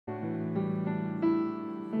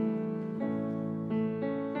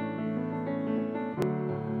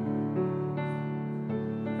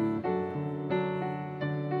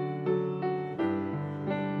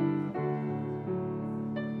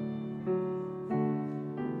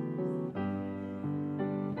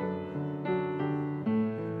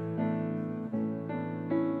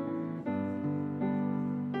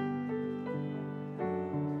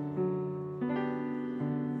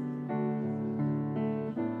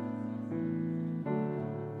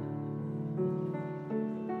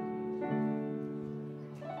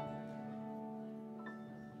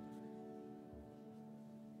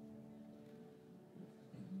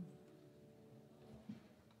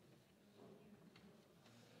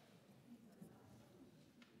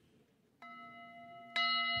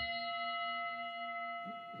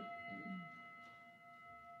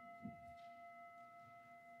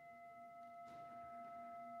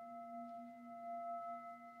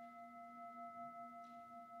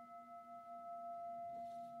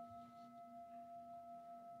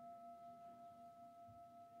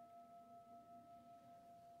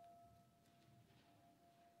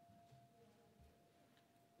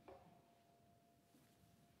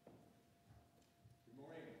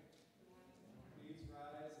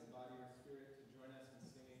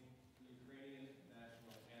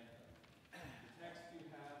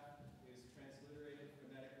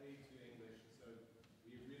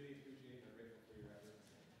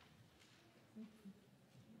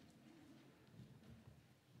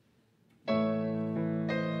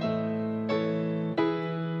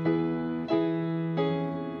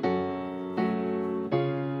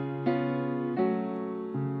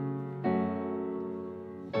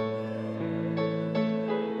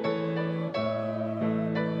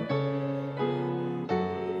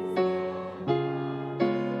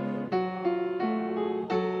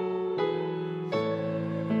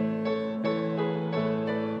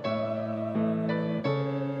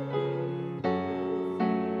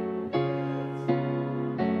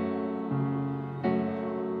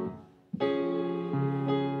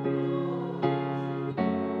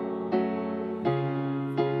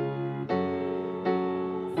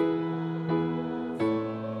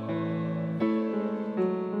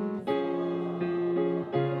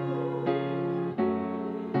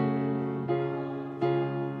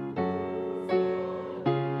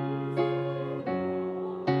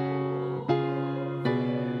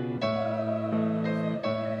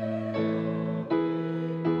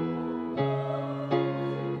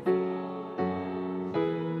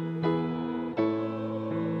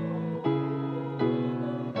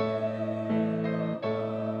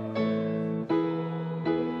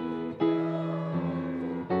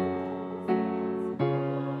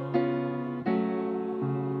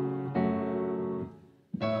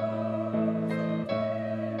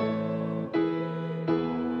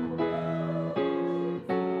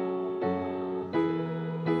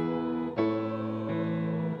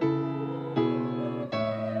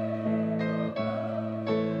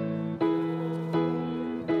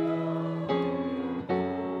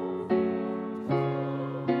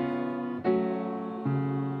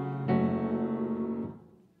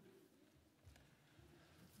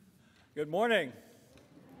Good morning.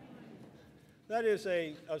 That is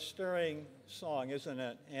a stirring song, isn't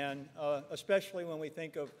it? And especially when we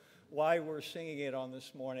think of why we're singing it on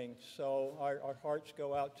this morning. So our hearts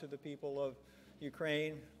go out to the people of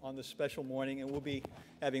Ukraine on this special morning, and we'll be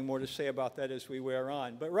having more to say about that as we wear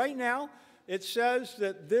on. But right now, it says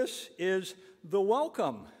that this is the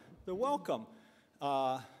welcome, the welcome.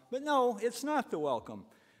 But no, it's not the welcome.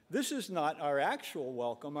 This is not our actual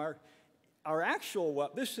welcome.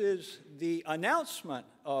 This is the announcement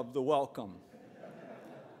of the welcome.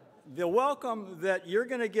 The welcome that you're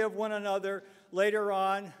going to give one another later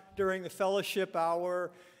on during the fellowship hour.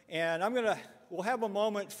 And we'll have a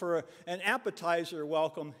moment for an appetizer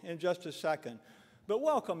welcome in just a second. But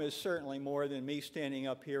welcome is certainly more than me standing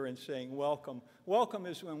up here and saying welcome. Welcome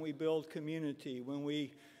is when we build community, when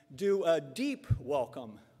we do a deep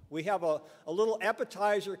welcome. We have a little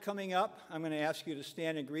appetizer coming up. I'm going to ask you to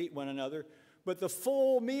stand and greet one another. But the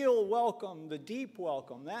full meal welcome, the deep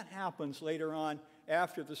welcome, that happens later on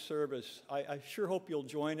after the service. I sure hope you'll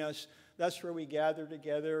join us. That's where we gather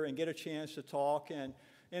together and get a chance to talk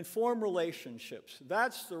and form relationships.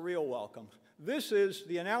 That's the real welcome. This is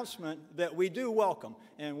the announcement that we do welcome.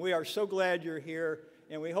 And we are so glad you're here.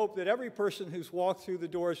 And we hope that every person who's walked through the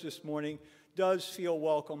doors this morning does feel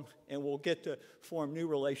welcome and will get to form new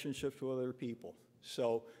relationships with other people.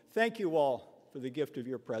 So thank you all for the gift of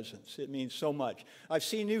your presence. It means so much. I've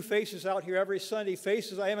seen new faces out here every Sunday,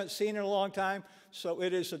 faces I haven't seen in a long time, so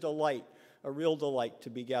it is a delight, a real delight to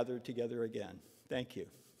be gathered together again. Thank you.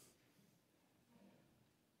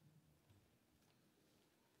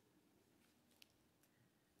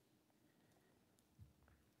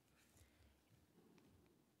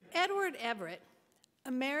 Edward Everett,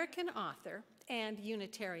 American author and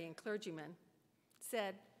Unitarian clergyman,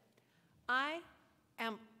 said, "I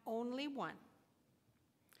am only one,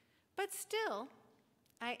 but still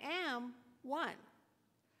I am one.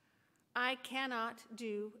 I cannot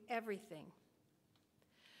do everything,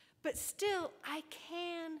 but still I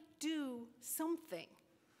can do something.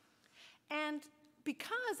 And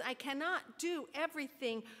because I cannot do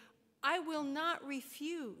everything, I will not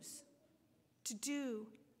refuse to do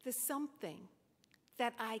the something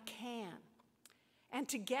that I can. And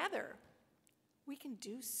together, we can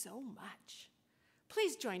do so much."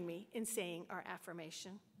 Please join me in saying our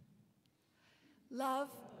affirmation. Love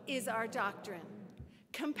is our doctrine.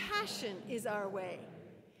 Compassion is our way.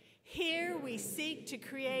 Here we seek to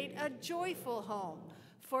create a joyful home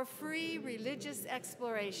for free religious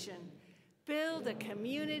exploration, build a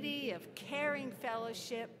community of caring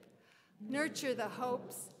fellowship, nurture the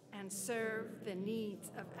hopes, and serve the needs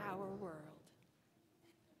of our world.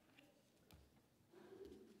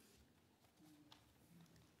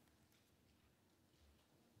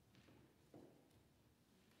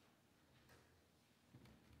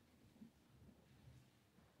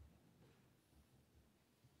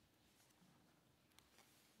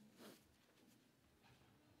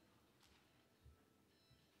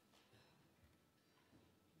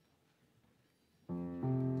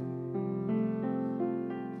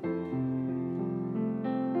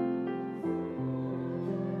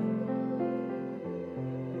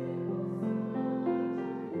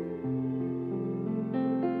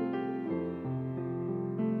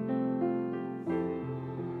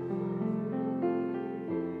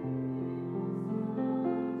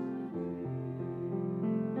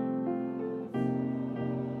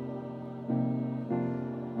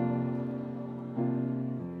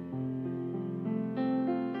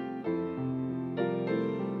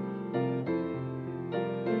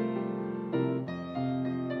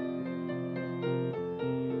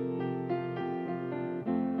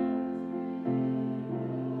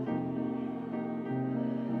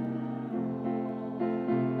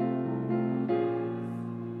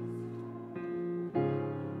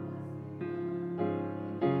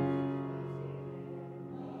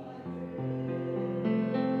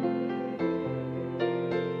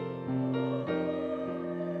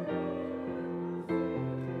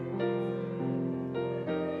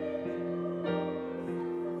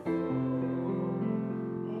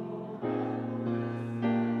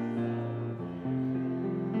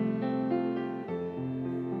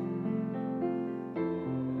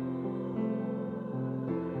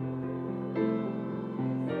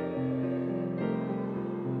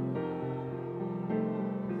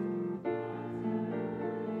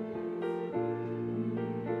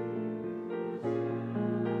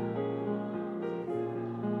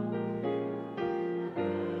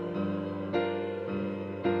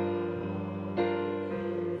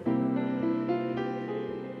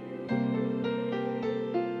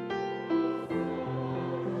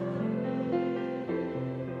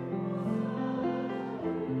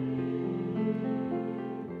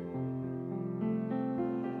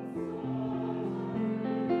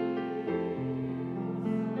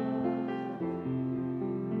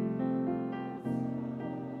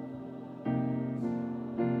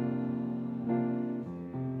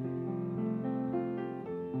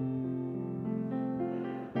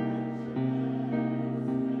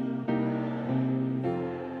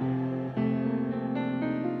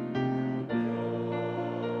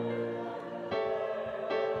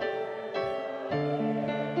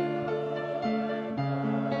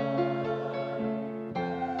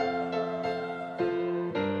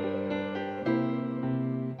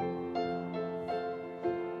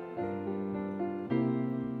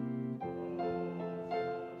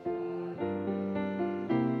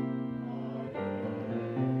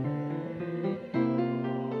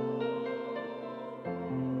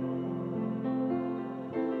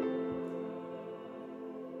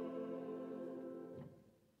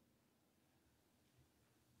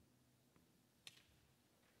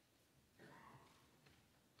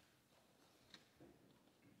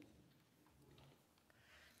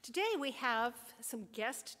 Today we have some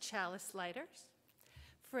guest chalice lighters.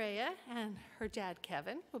 Freya and her dad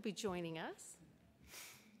Kevin will be joining us.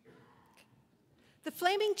 The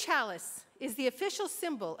flaming chalice is the official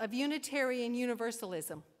symbol of Unitarian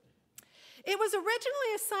Universalism. It was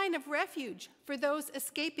originally a sign of refuge for those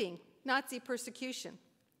escaping Nazi persecution.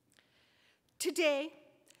 Today,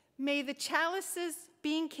 may the chalices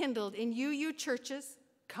being kindled in UU churches,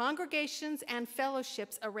 congregations, and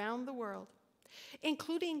fellowships around the world,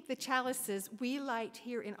 including the chalices we light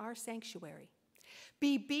here in our sanctuary,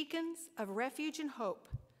 be beacons of refuge and hope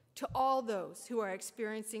to all those who are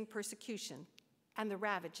experiencing persecution and the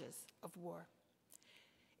ravages of war.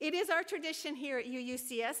 It is our tradition here at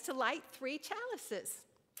UUCS to light 3 chalices.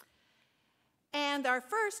 And our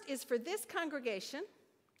first is for this congregation,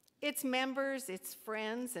 its members, its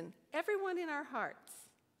friends, and everyone in our hearts.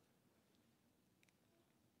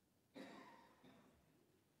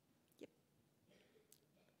 Yep.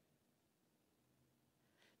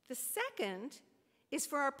 The second is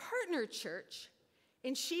for our partner church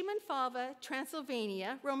in Szymanfalva,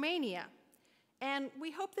 Transylvania, Romania. And we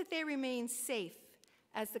hope that they remain safe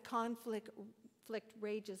as the conflict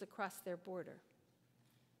rages across their border.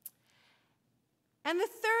 And the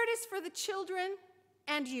third is for the children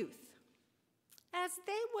and youth, as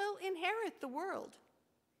they will inherit the world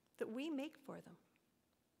that we make for them.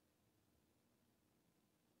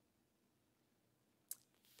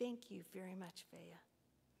 Thank you very much, Freya.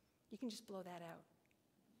 You can just blow that out.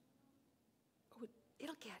 Oh,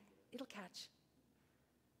 it'll catch.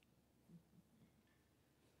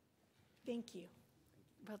 Thank you.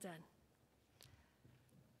 Well done.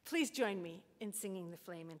 Please join me in singing The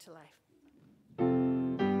Flame into Life.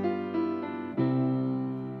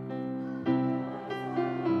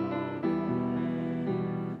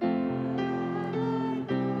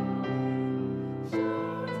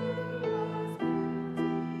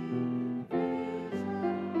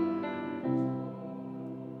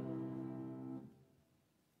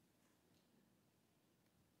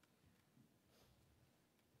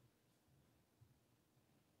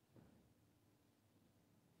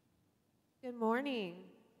 Good morning.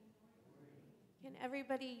 Can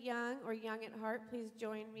everybody young or young at heart please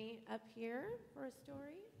join me up here for a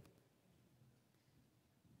story?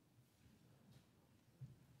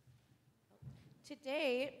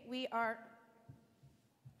 Today we are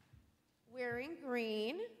wearing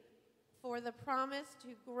green for the promise to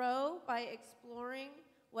grow by exploring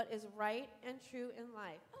what is right and true in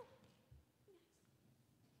life. Oh,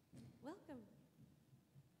 welcome.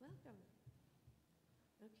 Welcome.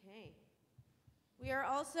 Okay. We are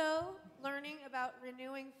also learning about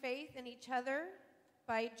renewing faith in each other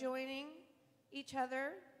by joining each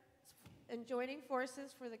other and joining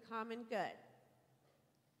forces for the common good.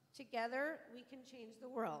 Together, we can change the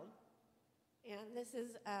world. And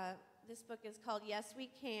this book is called Yes,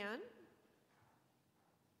 We Can.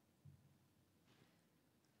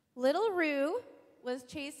 Little Rue was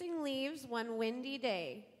chasing leaves one windy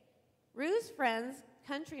day. Rue's friends,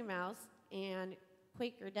 Country Mouse and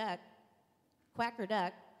Quacker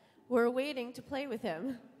Duck, were waiting to play with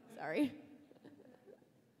him. Sorry.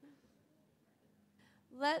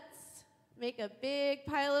 Let's make a big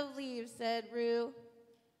pile of leaves, said Rue.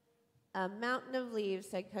 A mountain of leaves,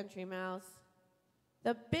 said Country Mouse.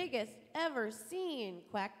 The biggest ever seen,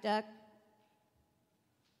 quacked Duck.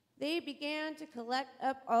 They began to collect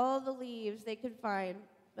up all the leaves they could find,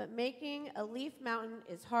 but making a leaf mountain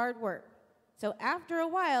is hard work. So after a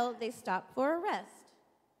while, they stopped for a rest.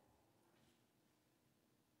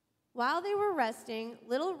 While they were resting,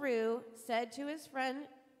 Little Rue said to his friend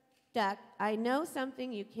Duck, I know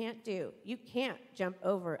something you can't do. You can't jump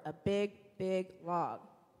over a big, big log.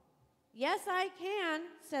 Yes, I can,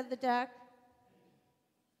 said the duck.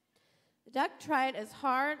 The duck tried as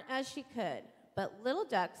hard as she could, but little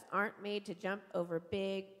ducks aren't made to jump over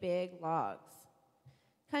big, big logs.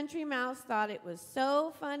 Country Mouse thought it was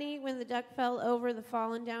so funny when the duck fell over the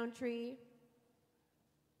fallen down tree.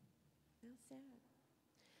 How sad.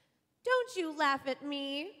 Don't you laugh at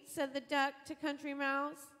me, said the duck to Country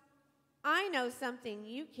Mouse. I know something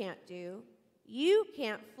you can't do. You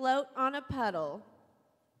can't float on a puddle.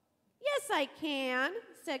 Yes, I can,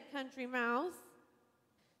 said Country Mouse.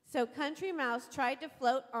 So Country Mouse tried to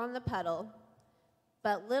float on the puddle.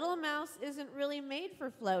 But Little Mouse isn't really made for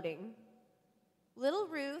floating. Little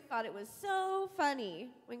Rue thought it was so funny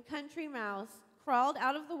when Country Mouse crawled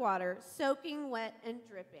out of the water, soaking wet and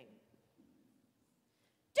dripping.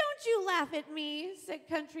 Don't you laugh at me, said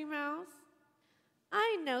Country Mouse.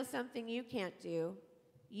 I know something you can't do.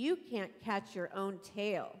 You can't catch your own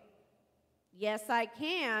tail. Yes, I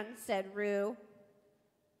can, said Rue.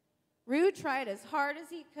 Rue tried as hard as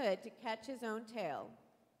he could to catch his own tail,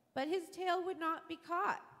 but his tail would not be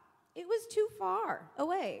caught. It was too far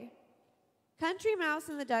away. Country Mouse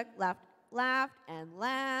and the duck laughed and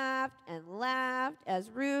laughed and laughed as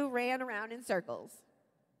Rue ran around in circles.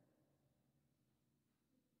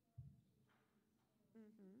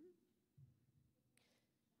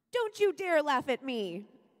 "Don't you dare laugh at me,"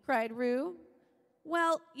 cried Rue.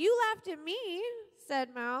 "Well, you laughed at me,"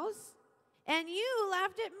 said Mouse. "And you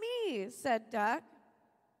laughed at me," said Duck.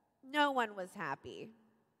 No one was happy.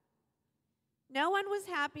 No one was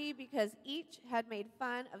happy because each had made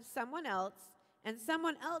fun of someone else, and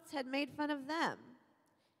someone else had made fun of them.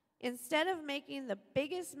 Instead of making the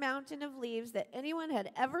biggest mountain of leaves that anyone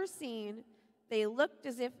had ever seen, they looked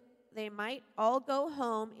as if they might all go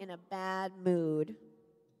home in a bad mood.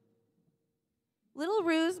 Little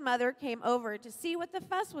Rue's mother came over to see what the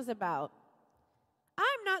fuss was about.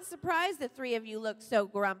 "I'm not surprised the three of you look so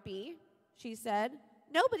grumpy," she said.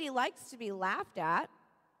 "Nobody likes to be laughed at."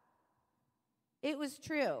 It was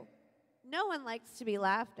true. No one likes to be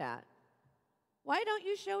laughed at. "Why don't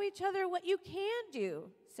you show each other what you can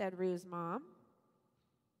do?" said Rue's mom.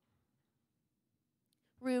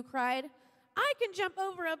 Rue cried, "I can jump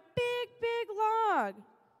over a big, big log."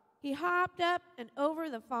 He hopped up and over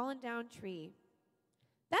the fallen down tree.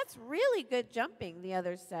 "That's really good jumping," the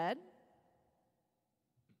others said.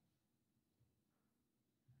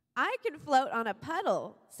 "I can float on a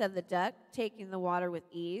puddle," said the duck, taking the water with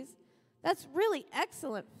ease. "That's really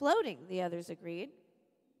excellent floating," the others agreed.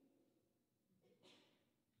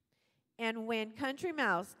 And when Country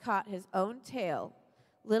Mouse caught his own tail,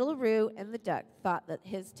 Little Rue and the duck thought that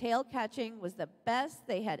his tail catching was the best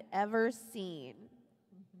they had ever seen.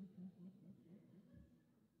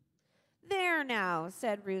 "There now,"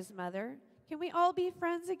 said Rue's mother. "Can we all be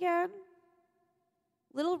friends again?"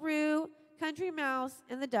 Little Rue, Country Mouse,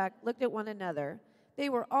 and the duck looked at one another. They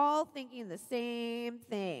were all thinking the same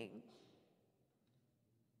thing.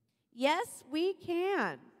 "Yes, we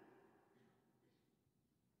can."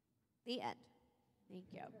 The end.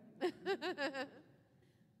 Thank you. Thank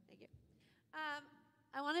you.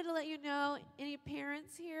 I wanted to let you know, any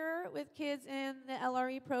parents here with kids in the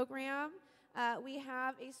LRE program, we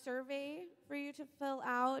have a survey for you to fill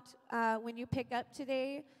out when you pick up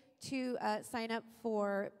today to sign up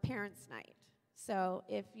for Parents' Night. So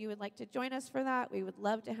if you would like to join us for that, we would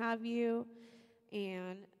love to have you.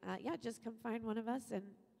 And yeah, just come find one of us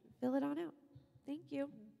and fill it on out. Thank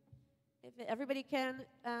you. If everybody can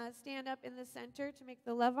stand up in the center to make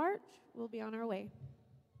the love arch, we'll be on our way.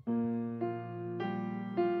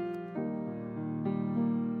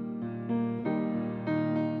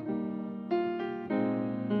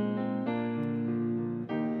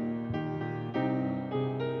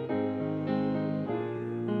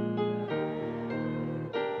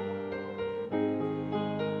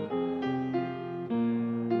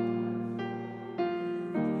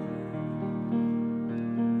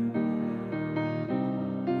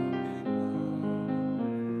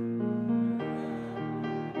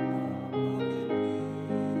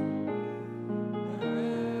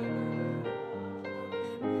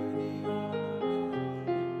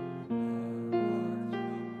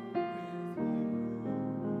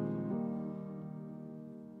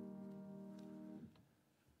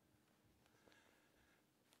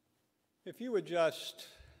 If you would just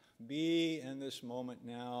be in this moment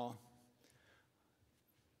now,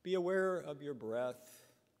 be aware of your breath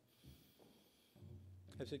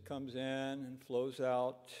as it comes in and flows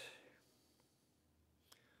out.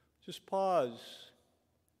 Just pause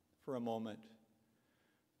for a moment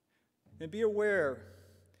and be aware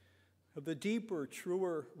of the deeper,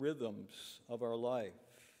 truer rhythms of our life.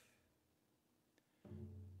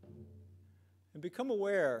 And become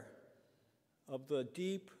aware of the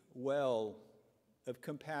deep well of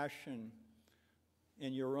compassion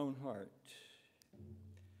in your own heart.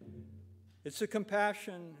 It's a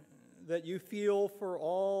compassion that you feel for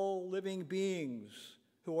all living beings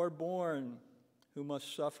who are born, who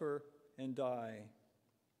must suffer and die.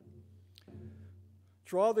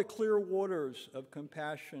 Draw the clear waters of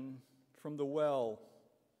compassion from the well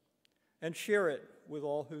and share it with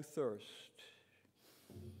all who thirst.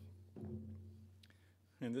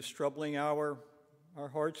 In this troubling hour, our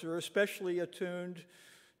hearts are especially attuned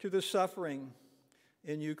to the suffering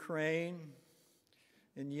in Ukraine,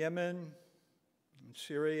 in Yemen, in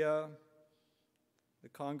Syria, the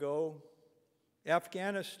Congo,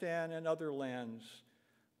 Afghanistan, and other lands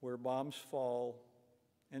where bombs fall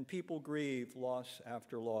and people grieve loss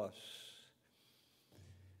after loss.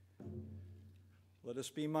 Let us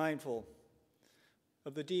be mindful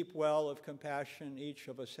of the deep well of compassion each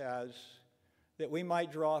of us has that we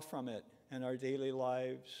might draw from it in our daily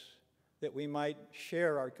lives, that we might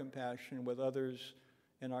share our compassion with others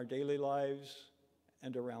in our daily lives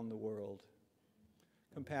and around the world.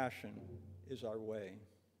 Compassion is our way.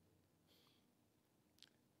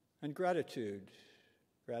 And gratitude.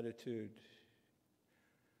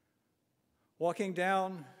 Walking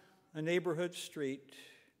down a neighborhood street,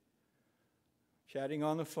 chatting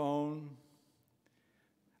on the phone,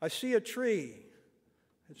 I see a tree.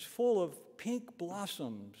 It's full of pink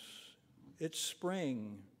blossoms. It's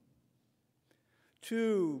spring.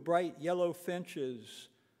 2 bright yellow finches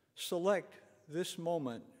select this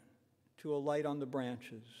moment to alight on the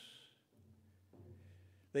branches.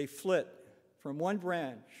 They flit from one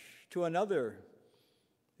branch to another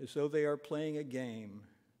as though they are playing a game.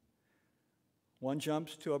 One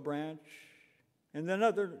jumps to a branch, and then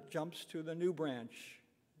another jumps to the new branch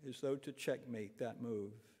as though to checkmate that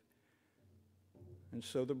move. And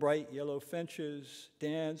so the bright yellow finches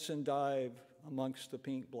dance and dive amongst the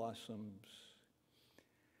pink blossoms.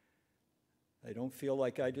 I don't feel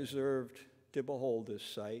like I deserved to behold this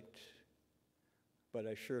sight, but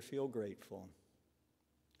I sure feel grateful.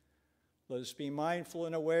 Let us be mindful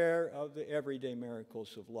and aware of the everyday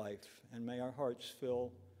miracles of life, and may our hearts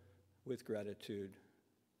fill with gratitude,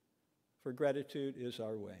 for gratitude is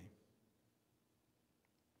our way.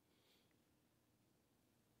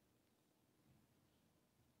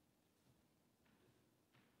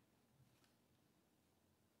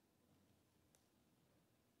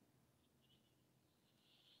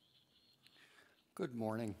 Good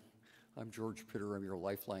morning. I'm George Pitter. I'm your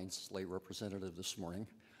Lifeline Slate representative this morning.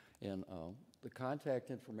 And the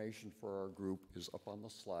contact information for our group is up on the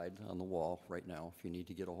slide on the wall right now if you need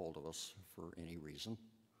to get a hold of us for any reason.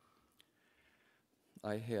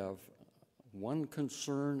 I have one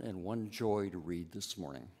concern and one joy to read this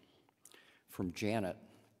morning. From Janet.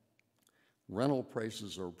 Rental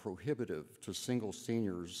prices are prohibitive to single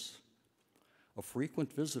seniors. A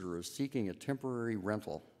frequent visitor is seeking a temporary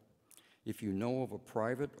rental. If you know of a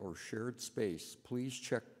private or shared space, please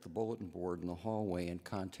check the bulletin board in the hallway and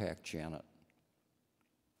contact Janet.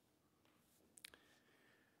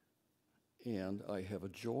 And I have a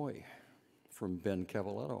joy from Ben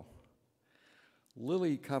Cavaletto.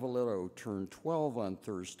 Lily Cavaletto turned 12 on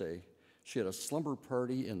Thursday. She had a slumber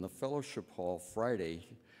party in the fellowship hall Friday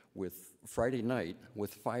night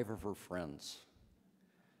with 5 of her friends.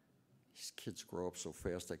 These kids grow up so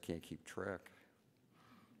fast I can't keep track.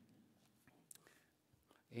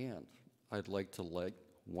 And I'd like to light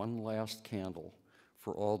one last candle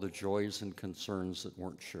for all the joys and concerns that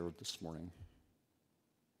weren't shared this morning.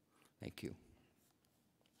 Thank you.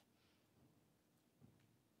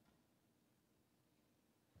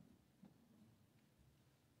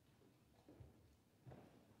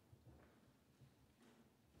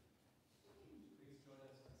 Please join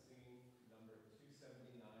us to sing number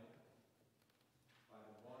 279 by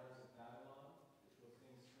the Waters of Babylon, which we'll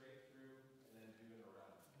sing straight through and then do it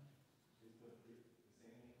around. Please feel free to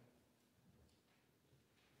sing.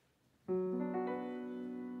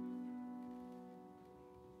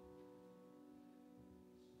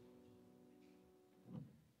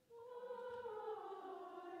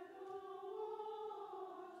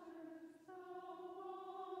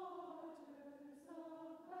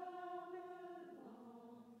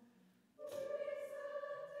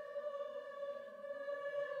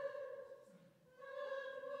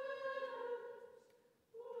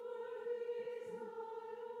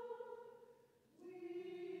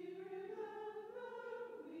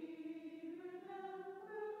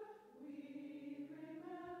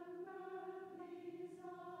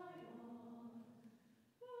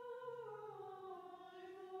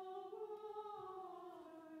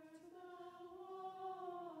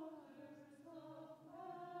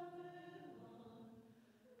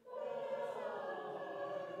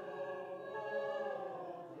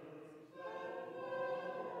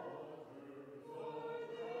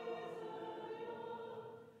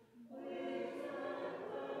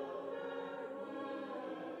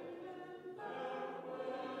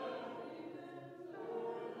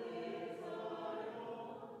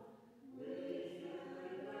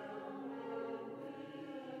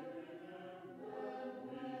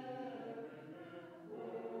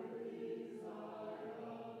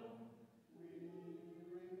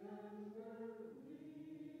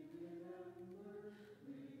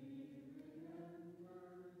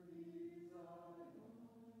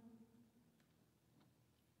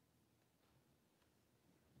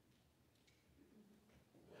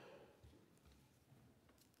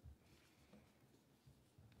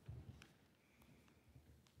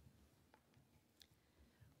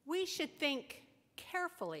 We should think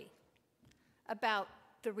carefully about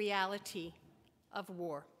the reality of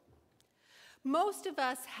war. Most of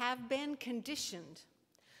us have been conditioned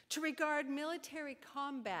to regard military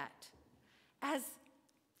combat as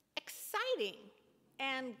exciting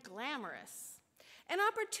and glamorous, an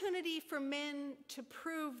opportunity for men to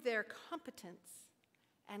prove their competence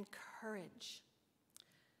and courage.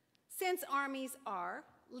 Since armies are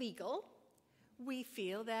legal, we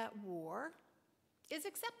feel that war is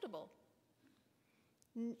acceptable.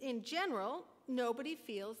 In general, nobody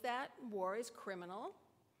feels that war is criminal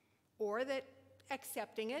or that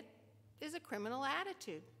accepting it is a criminal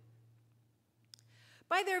attitude.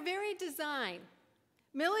 By their very design,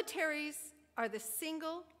 militaries are the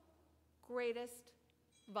single greatest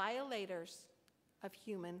violators of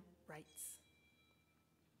human rights.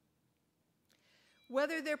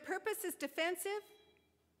 Whether their purpose is defensive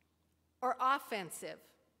or offensive,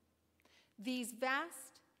 these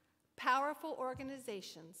vast, powerful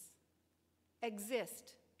organizations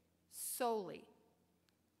exist solely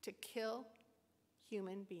to kill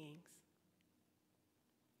human beings.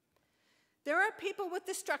 There are people with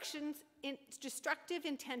destructive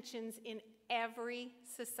intentions in every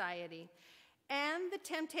society, and the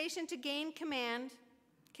temptation to gain command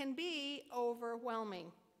can be overwhelming.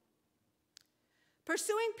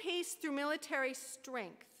 Pursuing peace through military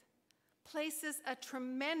strength places a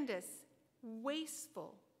tremendous,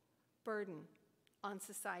 wasteful burden on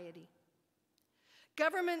society.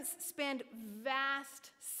 Governments spend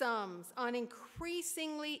vast sums on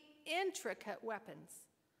increasingly intricate weapons.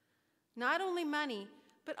 Not only money,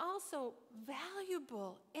 but also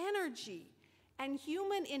valuable energy and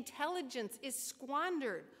human intelligence is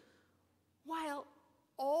squandered, while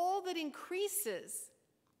all that increases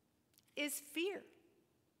is fear.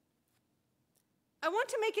 I want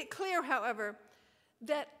to make it clear, however,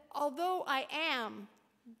 that although I am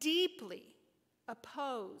deeply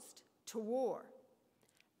opposed to war,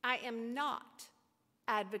 I am not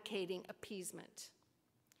advocating appeasement.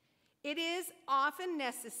 It is often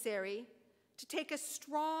necessary to take a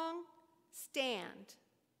strong stand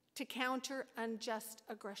to counter unjust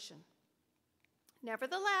aggression.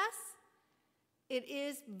 Nevertheless, it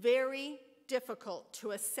is very difficult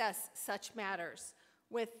to assess such matters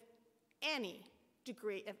with any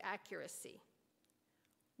degree of accuracy.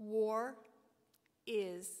 War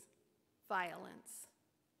is violence,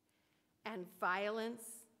 and violence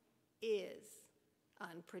is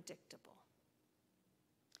unpredictable.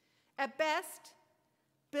 At best,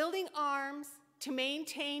 building arms to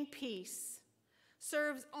maintain peace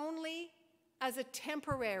serves only as a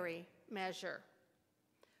temporary measure.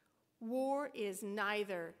 War is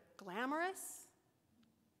neither glamorous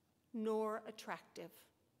nor attractive.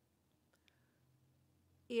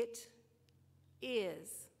 It is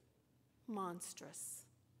monstrous.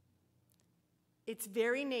 Its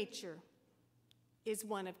very nature is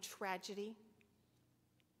one of tragedy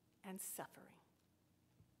and suffering.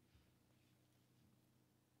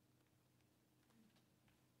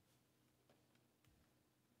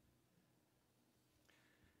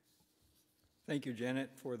 Thank you,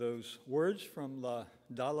 Janet, for those words from the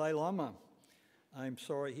Dalai Lama. I'm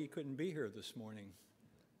sorry he couldn't be here this morning.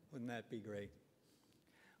 Wouldn't that be great?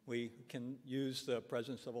 We can use the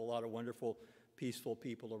presence of a lot of wonderful, peaceful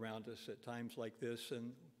people around us at times like this,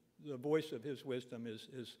 and the voice of his wisdom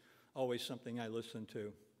is always something I listen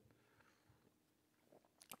to.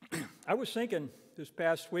 I was thinking this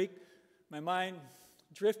past week, my mind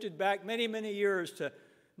drifted back many, many years to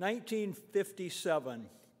 1957.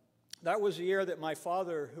 That was the year that my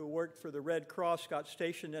father, who worked for the Red Cross, got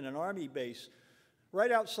stationed in an army base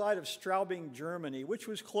right outside of Straubing, Germany, which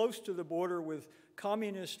was close to the border with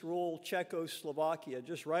communist-ruled Czechoslovakia,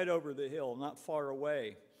 just right over the hill, not far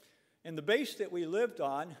away. And the base that we lived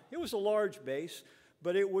on, it was a large base,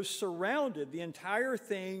 but it was surrounded, the entire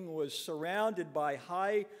thing was surrounded by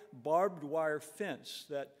high barbed wire fence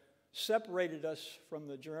that separated us from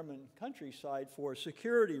the German countryside for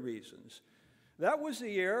security reasons. That was the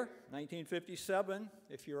year, 1957,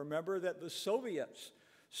 if you remember, that the Soviets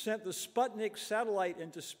sent the Sputnik satellite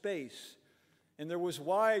into space, and there was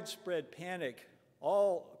widespread panic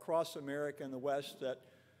all across America and the West that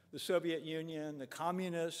the Soviet Union, the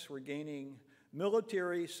communists were gaining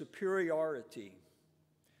military superiority.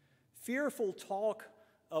 Fearful talk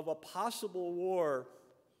of a possible war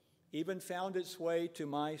even found its way to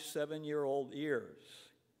my 7-year-old ears.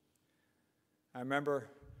 I remember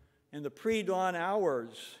in the pre-dawn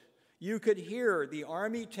hours, you could hear the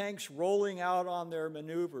army tanks rolling out on their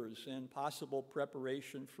maneuvers in possible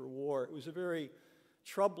preparation for war. It was a very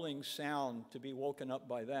troubling sound to be woken up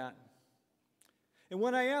by that. And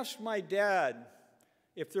when I asked my dad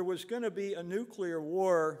if there was going to be a nuclear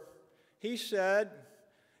war, he said,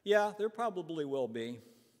 yeah, there probably will be,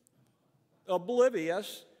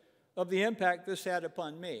 oblivious of the impact this had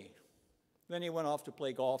upon me. Then he went off to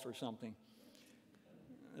play golf or something.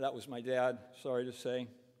 That was my dad, sorry to say.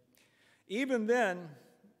 Even then,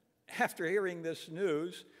 after hearing this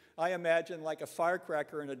news, I imagined like a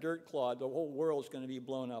firecracker in a dirt clod, the whole world's going to be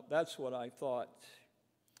blown up. That's what I thought.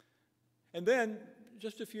 And then,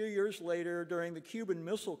 just a few years later, during the Cuban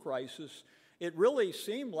Missile Crisis, it really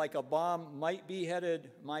seemed like a bomb might be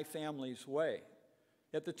headed my family's way.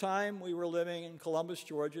 At the time, we were living in Columbus,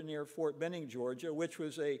 Georgia, near Fort Benning, Georgia, which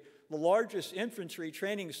was the largest infantry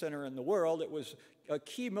training center in the world. It was a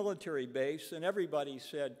key military base, and everybody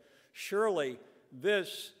said, surely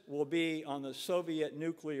this will be on the Soviet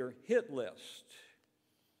nuclear hit list.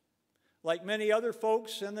 Like many other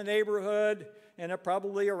folks in the neighborhood and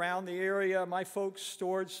probably around the area, my folks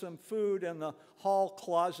stored some food in the hall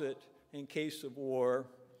closet in case of war.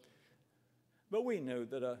 But we knew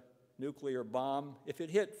that a nuclear bomb, if it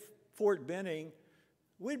hit Fort Benning,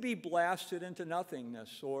 we'd be blasted into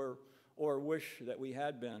nothingness or wish that we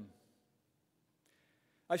had been.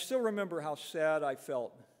 I still remember how sad I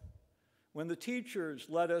felt when the teachers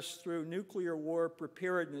led us through nuclear war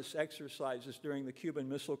preparedness exercises during the Cuban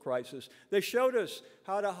Missile Crisis. They showed us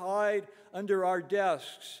how to hide under our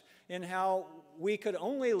desks and how we could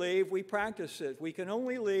only leave, we practiced it, we can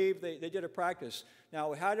only leave, they did a practice. Now,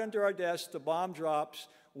 we hide under our desks, the bomb drops.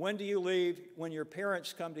 When do you leave? When your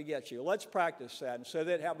parents come to get you. Let's practice that. And so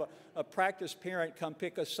they'd have a practice parent come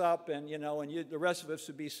pick us up, and the rest of us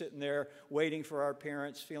would be sitting there waiting for our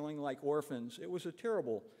parents, feeling like orphans. It was a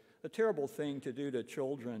terrible thing to do to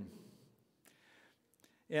children.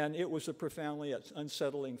 And it was a profoundly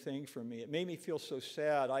unsettling thing for me. It made me feel so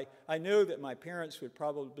sad. I knew that my parents would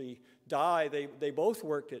probably die. They both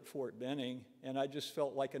worked at Fort Benning, and I just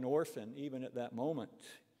felt like an orphan even at that moment.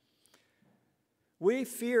 We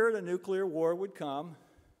feared a nuclear war would come,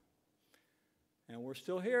 and we're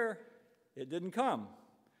still here. It didn't come.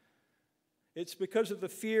 It's because of the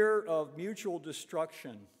fear of mutual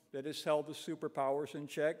destruction that has held the superpowers in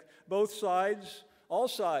check. Both sides, all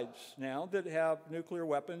sides now that have nuclear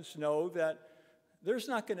weapons know that there's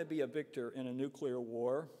not going to be a victor in a nuclear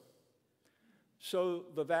war. So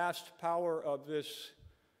the vast power of this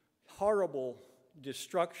horrible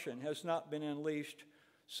destruction has not been unleashed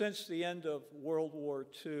since the end of World War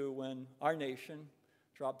II, when our nation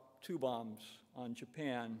dropped 2 bombs on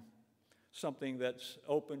Japan, something that's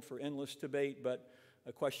open for endless debate, but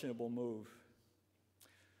a questionable move.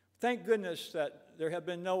 Thank goodness that there have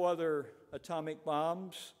been no other atomic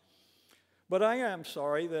bombs, but I am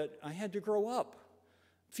sorry that I had to grow up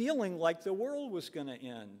feeling like the world was going to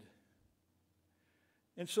end.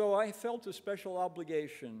 And so I felt a special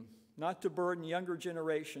obligation not to burden younger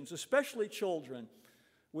generations, especially children,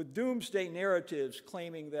 with doomsday narratives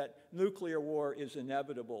claiming that nuclear war is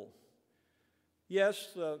inevitable. Yes,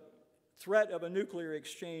 the threat of a nuclear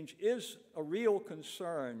exchange is a real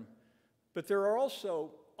concern, but there are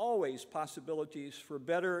also always possibilities for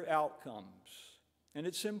better outcomes. And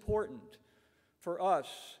it's important for us,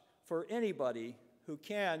 for anybody who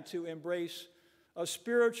can, to embrace a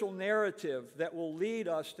spiritual narrative that will lead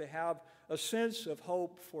us to have a sense of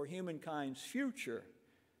hope for humankind's future.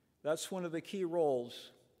 That's one of the key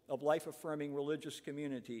roles of life-affirming religious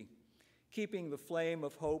community, keeping the flame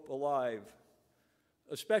of hope alive,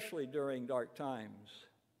 especially during dark times.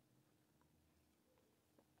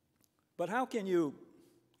 But how can you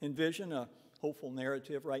envision a hopeful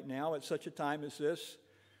narrative right now at such a time as this?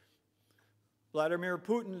 Vladimir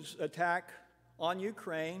Putin's attack on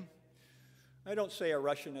Ukraine, I don't say a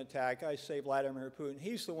Russian attack, I say Vladimir Putin.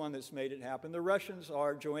 He's the one that's made it happen. The Russians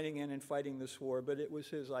are joining in and fighting this war, but it was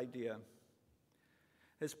his idea.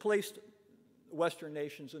 Has placed Western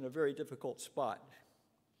nations in a very difficult spot.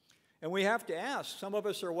 And we have to ask, some of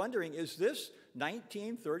us are wondering, is this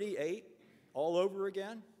 1938 all over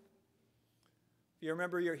again? If you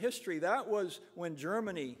remember your history, that was when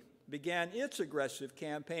Germany began its aggressive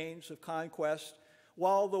campaigns of conquest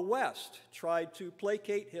while the West tried to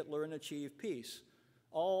placate Hitler and achieve peace,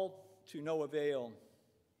 all to no avail.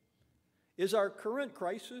 Is our current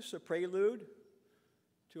crisis a prelude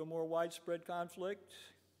to a more widespread conflict?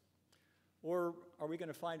 Or are we going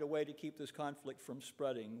to find a way to keep this conflict from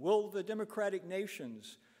spreading? Will the democratic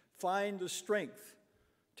nations find the strength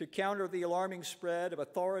to counter the alarming spread of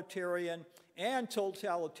authoritarian and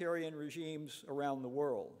totalitarian regimes around the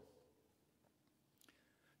world?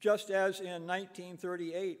 Just as in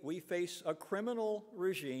 1938, we face a criminal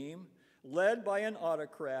regime led by an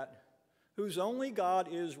autocrat whose only God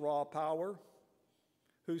is raw power,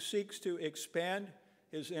 who seeks to expand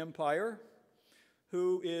his empire,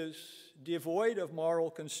 who is devoid of moral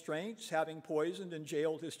constraints, having poisoned and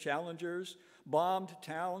jailed his challengers, bombed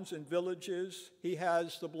towns and villages. He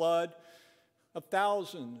has the blood of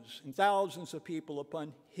thousands and thousands of people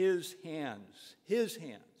upon his hands, his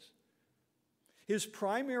hands. His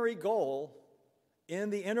primary goal in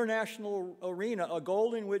the international arena, a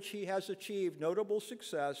goal in which he has achieved notable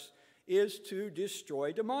success, is to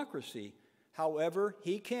destroy democracy, however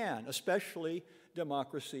he can, especially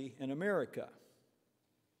democracy in America.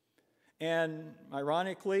 And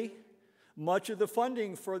ironically, much of the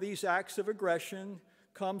funding for these acts of aggression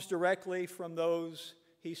comes directly from those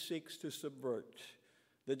he seeks to subvert,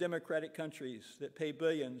 the democratic countries that pay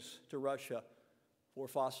billions to Russia for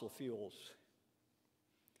fossil fuels.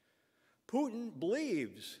 Putin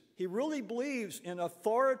believes, he really believes in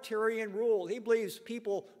authoritarian rule. He believes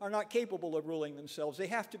people are not capable of ruling themselves. They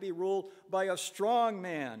have to be ruled by a strong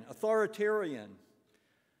man, authoritarian.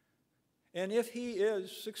 And if he is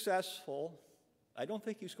successful, I don't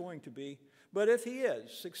think he's going to be, but if he is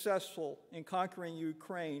successful in conquering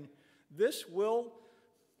Ukraine, this will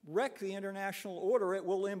wreck the international order. It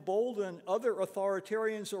will embolden other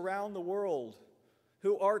authoritarians around the world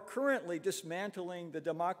who are currently dismantling the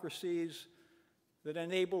democracies that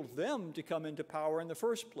enabled them to come into power in the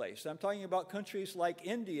first place. I'm talking about countries like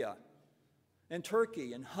India and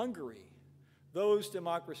Turkey and Hungary. Those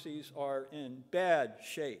democracies are in bad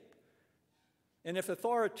shape. And if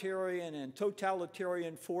authoritarian and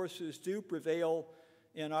totalitarian forces do prevail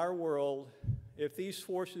in our world, if these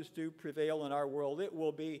forces do prevail in our world, it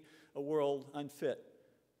will be a world unfit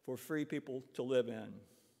for free people to live in.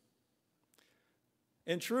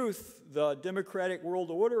 In truth, the democratic world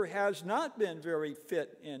order has not been very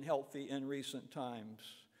fit and healthy in recent times.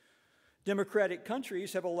 Democratic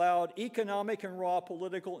countries have allowed economic and raw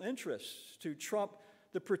political interests to trump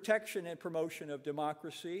the protection and promotion of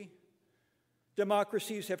democracy.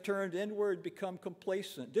 Democracies have turned inward, become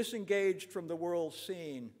complacent, disengaged from the world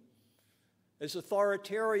scene, as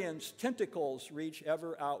authoritarians' tentacles reach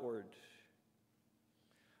ever outward.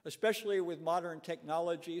 Especially with modern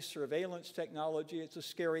technology, surveillance technology, it's a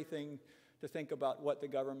scary thing to think about what the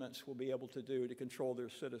governments will be able to do to control their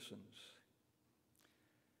citizens.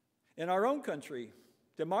 In our own country,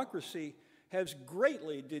 democracy has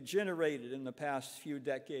greatly degenerated in the past few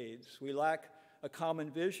decades. We lack a common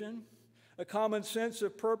vision, a common sense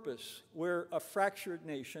of purpose. We're a fractured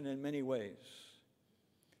nation in many ways.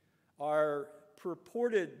 Our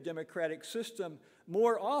purported democratic system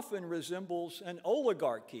more often resembles an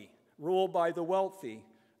oligarchy ruled by the wealthy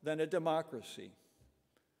than a democracy.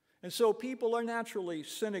 And so people are naturally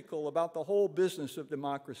cynical about the whole business of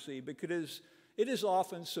democracy because it is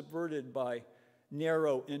often subverted by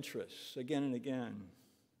narrow interests again and again.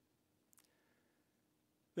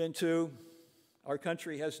 Then, too, our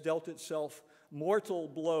country has dealt itself mortal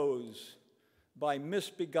blows by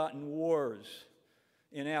misbegotten wars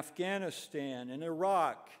in Afghanistan, in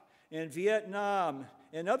Iraq, in Vietnam,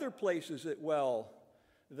 and other places as well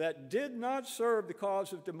that did not serve the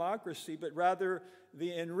cause of democracy, but rather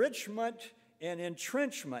the enrichment and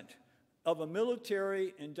entrenchment of a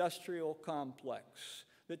military-industrial complex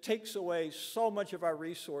that takes away so much of our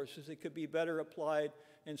resources that could be better applied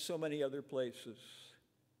in so many other places.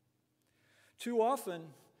 Too often,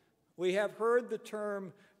 we have heard the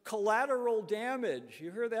term collateral damage.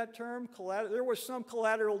 You hear that term? There was some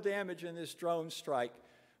collateral damage in this drone strike.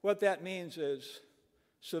 What that means is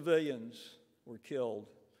civilians were killed.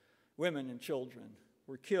 Women and children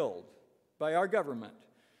were killed by our government.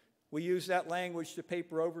 We use that language to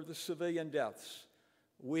paper over the civilian deaths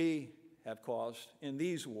we have caused in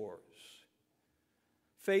these wars.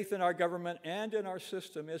 Faith in our government and in our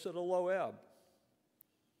system is at a low ebb.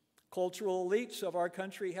 Cultural elites of our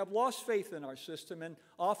country have lost faith in our system and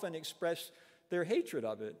often express their hatred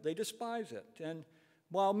of it. They despise it. And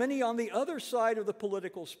while many on the other side of the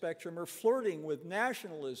political spectrum are flirting with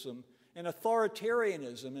nationalism and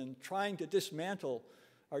authoritarianism and trying to dismantle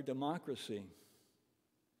our democracy,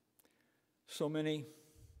 so many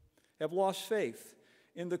have lost faith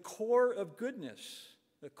in the core of goodness.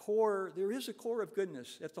 There is a core of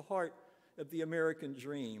goodness at the heart of the American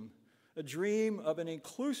dream, a dream of an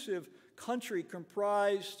inclusive country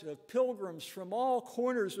comprised of pilgrims from all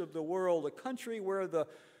corners of the world, a country where the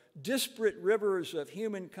disparate rivers of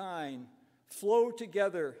humankind flow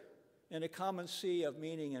together in a common sea of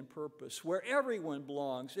meaning and purpose, where everyone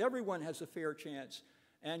belongs, everyone has a fair chance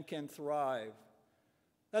and can thrive.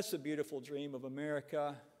 That's the beautiful dream of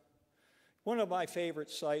America. One of my favorite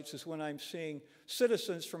sights is when I'm seeing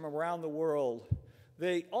citizens from around the world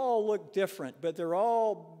They all look different, but they're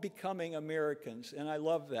all becoming Americans, and I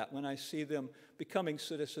love that when I see them becoming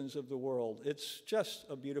citizens of the world. It's just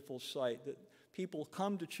a beautiful sight that people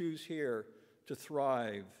come to choose here to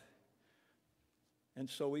thrive. And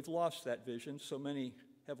so we've lost that vision. So many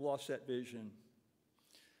have lost that vision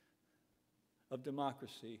of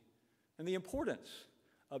democracy and the importance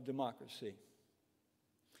of democracy.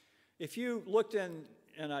 If you looked in,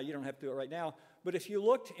 and you don't have to do it right now, but if you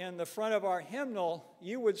looked in the front of our hymnal,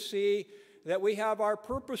 you would see that we have our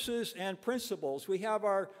purposes and principles. We have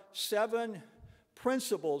our 7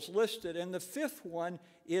 principles listed, and the 5th one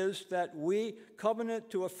is that we covenant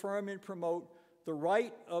to affirm and promote the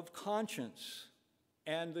right of conscience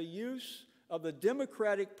and the use of the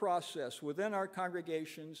democratic process within our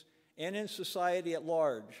congregations and in society at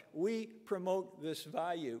large. We promote this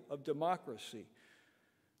value of democracy.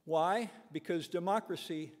 Why? Because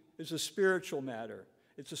democracy is a spiritual matter.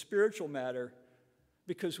 It's a spiritual matter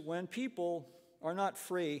because when people are not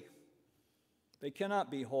free, they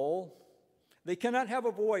cannot be whole. They cannot have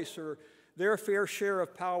a voice or their fair share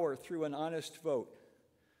of power through an honest vote.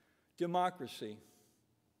 Democracy.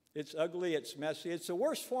 It's ugly, it's messy, it's the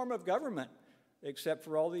worst form of government, except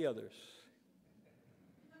for all the others.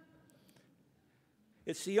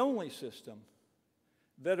 It's the only system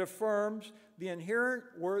that affirms the inherent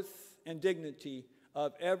worth and dignity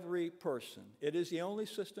of every person. It is the only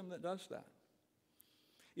system that does that.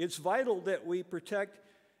 It's vital that we protect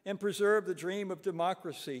and preserve the dream of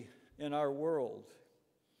democracy in our world.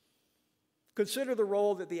 Consider the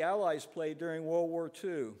role that the Allies played during World War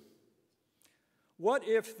II. What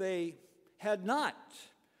if they had not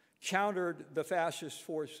countered the fascist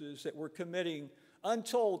forces that were committing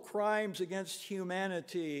untold crimes against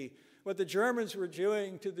humanity, what the Germans were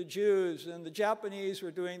doing to the Jews and the Japanese were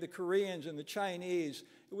doing to the Koreans and the Chinese?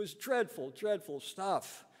 It was dreadful, dreadful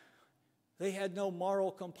stuff. They had no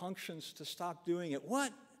moral compunctions to stop doing it.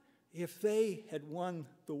 What if they had won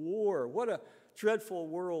the war? What a dreadful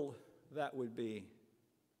world that would be.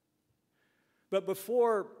 But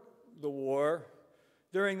before the war,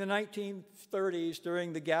 during the 1930s,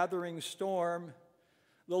 during the gathering storm,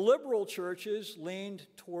 the liberal churches leaned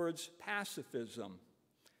towards pacifism.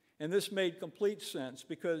 And this made complete sense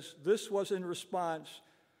because this was in response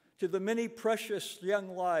to the many precious young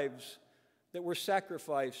lives that were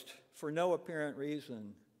sacrificed for no apparent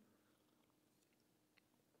reason.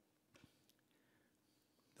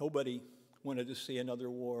 Nobody wanted to see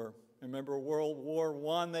another war. Remember World War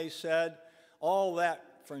I, they said, all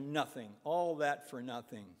that for nothing, all that for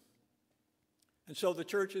nothing. And so the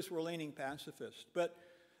churches were leaning pacifist. But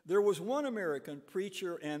there was one American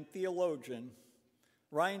preacher and theologian,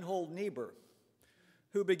 Reinhold Niebuhr,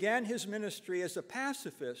 who began his ministry as a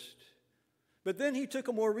pacifist, but then he took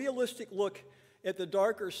a more realistic look at the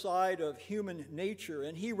darker side of human nature,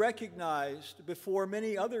 and he recognized, before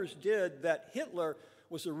many others did, that Hitler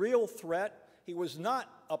was a real threat. He was not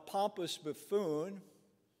a pompous buffoon.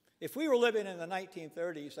 If we were living in the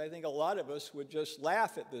 1930s, I think a lot of us would just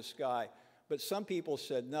laugh at this guy. But some people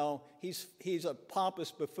said, no, he's a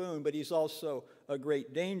pompous buffoon, but he's also a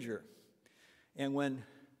great danger. And when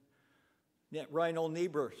Reinhold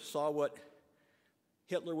Niebuhr saw what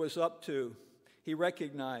Hitler was up to, he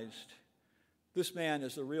recognized this man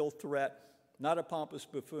is a real threat, not a pompous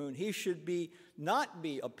buffoon. He should not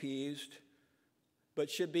be appeased, but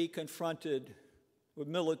should be confronted with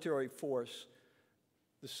military force.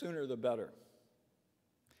 The sooner the better.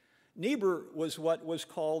 Niebuhr was what was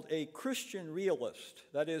called a Christian realist,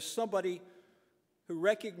 that is, somebody who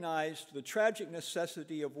recognized the tragic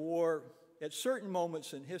necessity of war at certain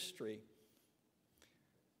moments in history.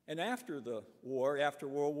 And after the war, after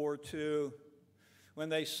World War II, when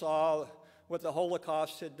they saw what the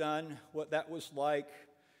Holocaust had done, what that was like,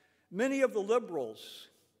 many of the liberals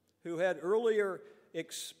who had earlier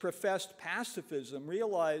professed pacifism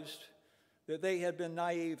realized that they had been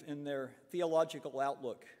naive in their theological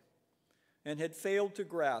outlook and had failed to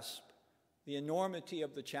grasp the enormity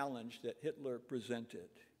of the challenge that Hitler presented.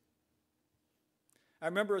 I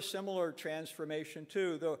remember a similar transformation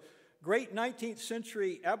too. The great 19th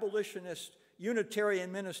century abolitionist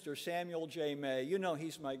Unitarian minister Samuel J. May. You know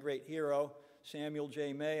he's my great hero, Samuel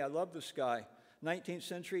J. May. I love this guy. 19th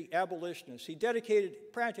century abolitionist. He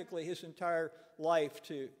dedicated practically his entire life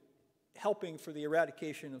to helping for the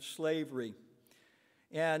eradication of slavery.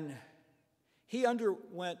 And he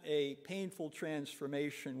underwent a painful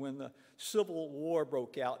transformation when the Civil War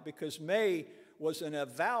broke out because May was an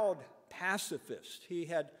avowed pacifist. He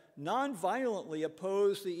had nonviolently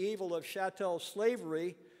opposed the evil of chattel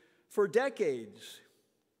slavery for decades.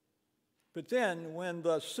 But then when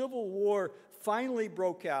the Civil War finally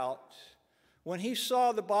broke out, When he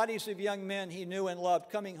saw the bodies of young men he knew and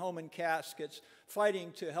loved coming home in caskets,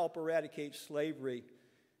 fighting to help eradicate slavery,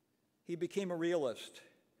 he became a realist.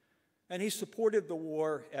 And he supported the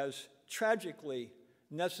war as tragically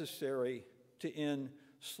necessary to end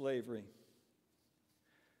slavery.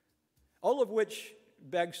 All of which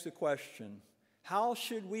begs the question, how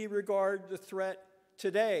should we regard the threat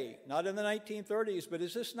today? Not in the 1930s, but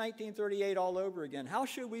is this 1938 all over again? How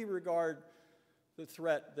should we regard the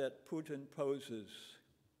threat that Putin poses?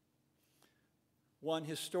 One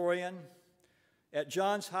historian at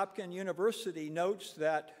Johns Hopkins University notes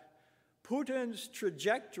that Putin's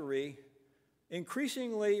trajectory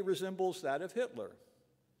increasingly resembles that of Hitler.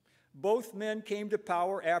 Both men came to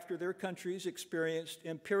power after their countries experienced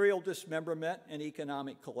imperial dismemberment and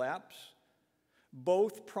economic collapse.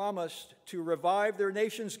 Both promised to revive their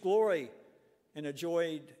nation's glory and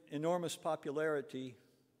enjoyed enormous popularity.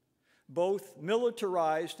 Both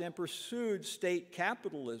militarized and pursued state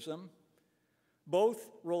capitalism. Both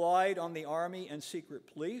relied on the army and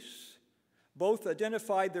secret police. Both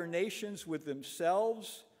identified their nations with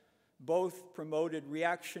themselves. Both promoted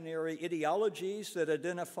reactionary ideologies that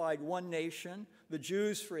identified one nation, the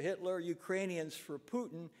Jews for Hitler, Ukrainians for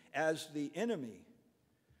Putin, as the enemy.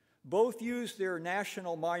 Both used their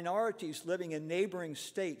national minorities living in neighboring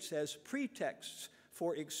states as pretexts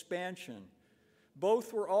for expansion.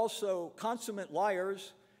 Both were also consummate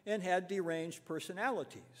liars and had deranged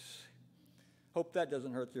personalities. Hope that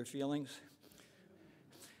doesn't hurt their feelings.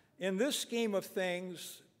 In this scheme of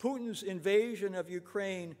things, Putin's invasion of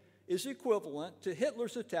Ukraine is equivalent to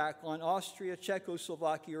Hitler's attack on Austria,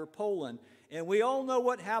 Czechoslovakia, or Poland. And we all know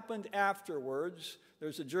what happened afterwards.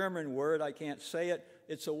 There's a German word, I can't say it.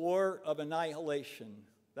 It's a war of annihilation.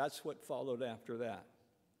 That's what followed after that.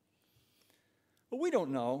 But we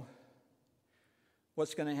don't know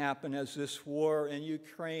what's going to happen as this war in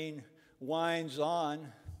Ukraine winds on.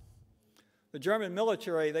 The German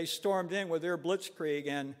military, they stormed in with their blitzkrieg,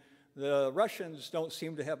 and the Russians don't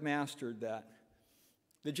seem to have mastered that.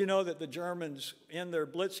 Did you know that the Germans in their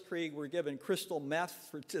blitzkrieg were given crystal meth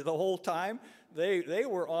for the whole time? They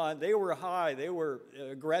were high, they were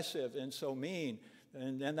aggressive and so mean,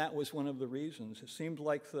 and that was one of the reasons. It seemed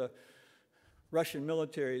like the Russian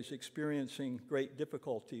military is experiencing great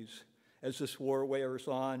difficulties as this war wears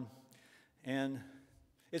on, and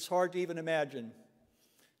it's hard to even imagine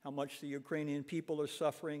how much the Ukrainian people are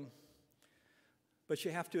suffering, but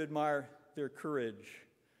you have to admire their courage.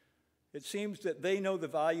 It seems that they know the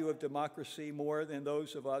value of democracy more than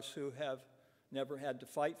those of us who have never had to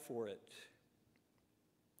fight for it.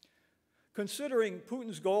 Considering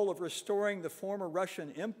Putin's goal of restoring the former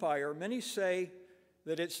Russian Empire, many say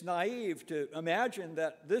that it's naive to imagine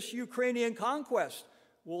that this Ukrainian conquest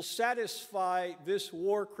will satisfy this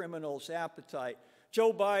war criminal's appetite.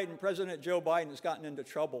 President Joe Biden has gotten into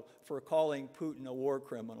trouble for calling Putin a war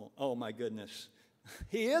criminal. Oh my goodness,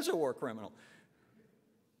 he is a war criminal.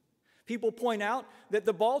 People point out that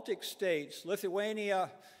the Baltic states,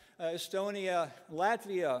 Lithuania, Estonia,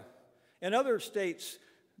 Latvia, and other states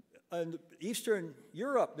in Eastern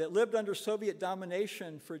Europe that lived under Soviet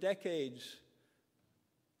domination for decades,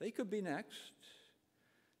 they could be next.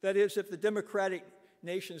 That is, if the democratic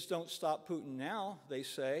nations don't stop Putin now, they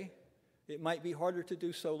say, it might be harder to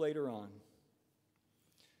do so later on.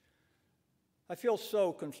 I feel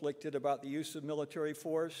so conflicted about the use of military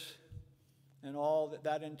force and all that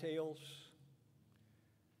that entails.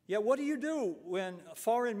 Yet what do you do when a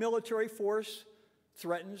foreign military force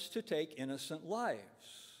threatens to take innocent lives?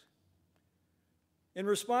 In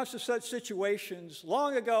response to such situations,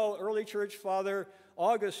 long ago, early church father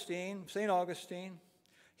St. Augustine,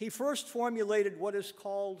 he first formulated what is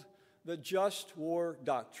called the just war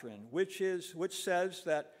doctrine, which says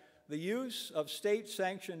that the use of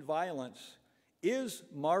state-sanctioned violence is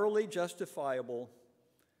morally justifiable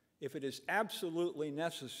if it is absolutely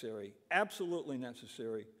necessary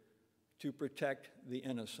to protect the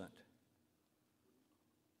innocent.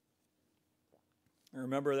 I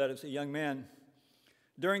remember that as a young man,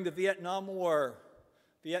 during the Vietnam War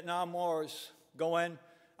was going,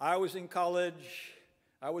 I was in college,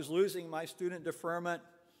 I was losing my student deferment,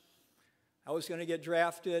 I was going to get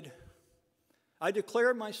drafted. I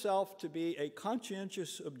declared myself to be a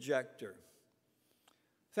conscientious objector.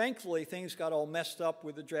 Thankfully, things got all messed up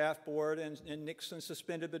with the draft board, and Nixon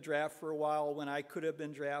suspended the draft for a while when I could have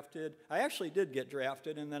been drafted. I actually did get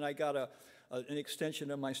drafted, and then I got an extension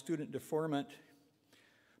of my student deferment.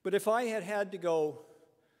 But if I had had to go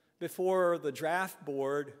before the draft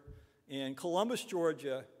board in Columbus,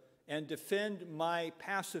 Georgia, and defend my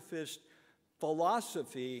pacifist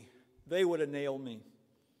philosophy, they would have nailed me.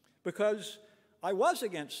 Because I was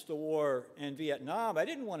against the war in Vietnam. I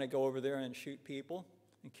didn't want to go over there and shoot people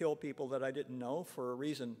and kill people that I didn't know for a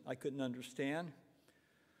reason I couldn't understand.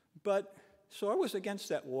 But so I was against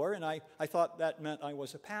that war, and I thought that meant I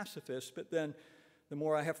was a pacifist. But then the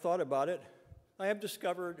more I have thought about it, I have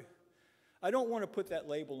discovered I don't want to put that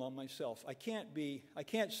label on myself. I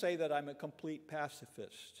can't say that I'm a complete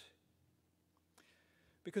pacifist,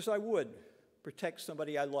 because I would protect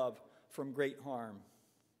somebody I love from great harm.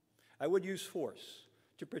 I would use force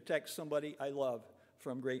to protect somebody I love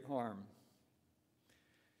from great harm.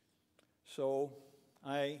 So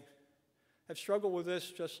I have struggled with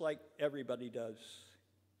this just like everybody does.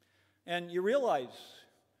 And you realize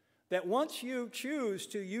that once you choose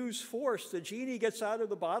to use force, the genie gets out of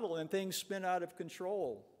the bottle and things spin out of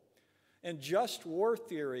control. And just war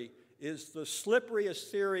theory is the slipperiest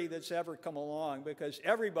theory that's ever come along, because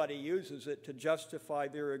everybody uses it to justify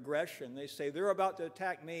their aggression. They say, they're about to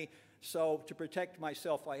attack me, so to protect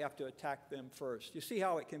myself, I have to attack them first. You see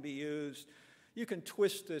how it can be used? You can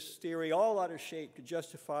twist this theory all out of shape to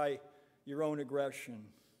justify your own aggression.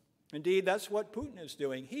 Indeed, that's what Putin is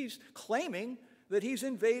doing. He's claiming that he's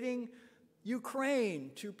invading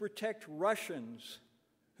Ukraine to protect Russians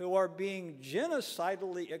who are being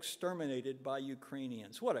genocidally exterminated by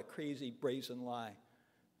Ukrainians. What a crazy, brazen lie.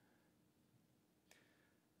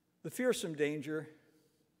 The fearsome danger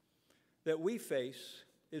that we face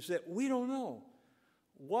is that we don't know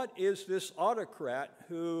what is this autocrat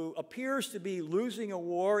who appears to be losing a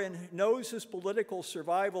war and knows his political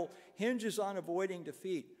survival hinges on avoiding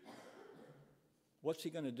defeat. What's he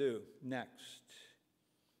going to do next?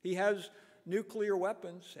 He has nuclear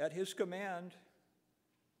weapons at his command,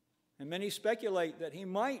 and many speculate that he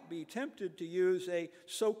might be tempted to use a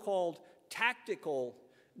so-called tactical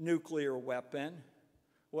nuclear weapon.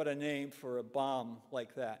 What a name for a bomb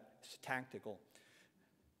like that. It's tactical.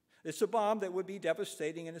 It's a bomb that would be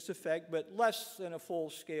devastating in its effect, but less than a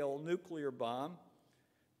full-scale nuclear bomb.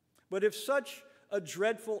 But if such a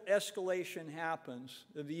dreadful escalation happens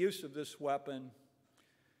of the use of this weapon,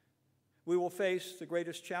 we will face the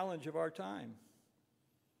greatest challenge of our time,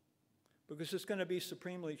 because it's going to be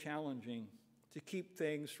supremely challenging to keep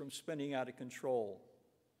things from spinning out of control.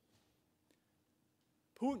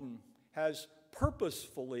 Putin has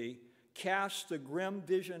purposefully cast the grim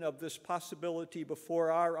vision of this possibility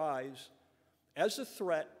before our eyes as a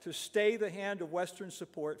threat to stay the hand of Western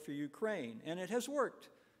support for Ukraine. And it has worked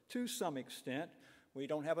to some extent. We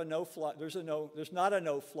don't have a no-fly, there's not a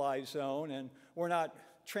no-fly zone, and we're not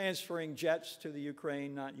transferring jets to the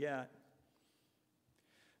Ukraine, not yet.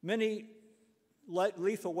 Many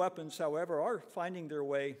lethal weapons, however, are finding their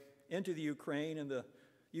way into the Ukraine, and the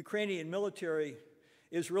Ukrainian military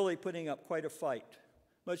is really putting up quite a fight,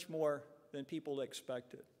 much more than people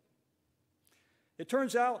expected. It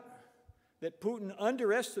turns out that Putin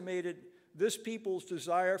underestimated this people's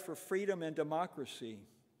desire for freedom and democracy.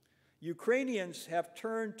 Ukrainians have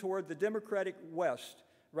turned toward the democratic West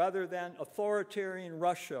rather than authoritarian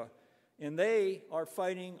Russia, and they are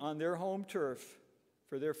fighting on their home turf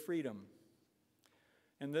for their freedom.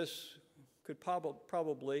 And this could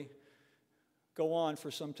probably go on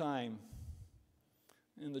for some time.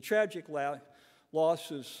 And the tragic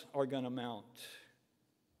losses are going to mount.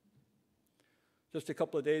 Just a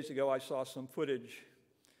couple of days ago, I saw some footage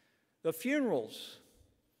of funerals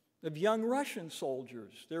of young Russian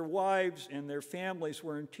soldiers. Their wives and their families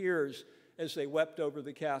were in tears as they wept over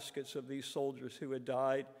the caskets of these soldiers who had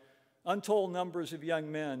died. Untold numbers of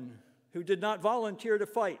young men who did not volunteer to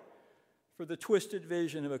fight for the twisted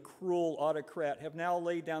vision of a cruel autocrat have now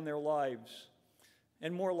laid down their lives,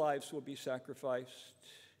 and more lives will be sacrificed.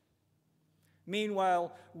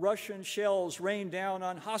 Meanwhile, Russian shells rain down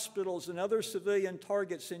on hospitals and other civilian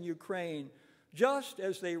targets in Ukraine, just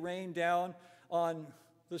as they rained down on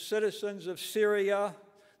the citizens of Syria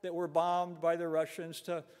that were bombed by the Russians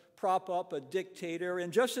to prop up a dictator,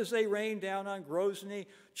 and just as they rained down on Grozny,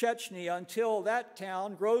 Chechnya, until that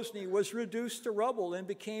town, Grozny, was reduced to rubble and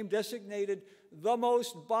became designated the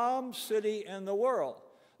most bombed city in the world.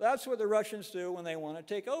 That's what the Russians do when they want to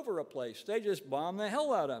take over a place. They just bomb the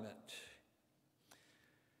hell out of it.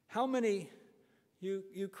 How many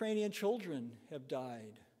Ukrainian children have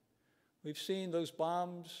died? We've seen those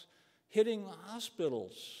bombs hitting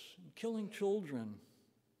hospitals, killing children.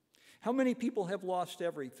 How many people have lost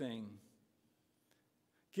everything?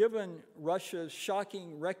 Given Russia's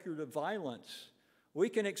shocking record of violence, we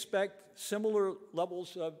can expect similar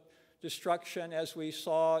levels of destruction as we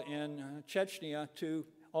saw in Chechnya to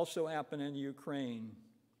also happen in Ukraine.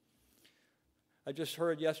 I just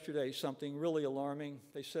heard yesterday something really alarming.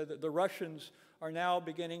 They said that the Russians are now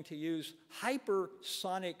beginning to use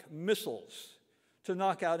hypersonic missiles to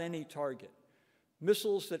knock out any target.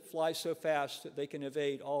 Missiles that fly so fast that they can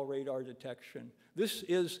evade all radar detection. This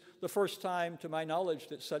is the first time, to my knowledge,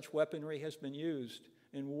 that such weaponry has been used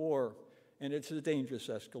in war, and it's a dangerous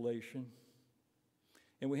escalation.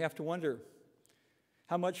 And we have to wonder,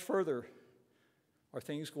 how much further are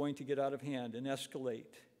things going to get out of hand and escalate?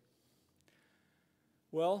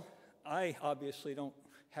 Well, I obviously don't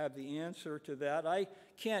have the answer to that. I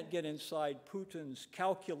can't get inside Putin's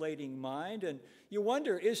calculating mind, and you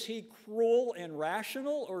wonder, is he cruel and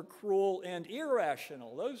rational or cruel and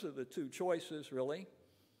irrational? Those are the two choices, really.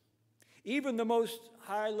 Even the most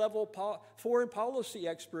high-level foreign policy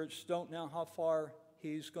experts don't know how far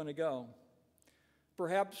he's going to go.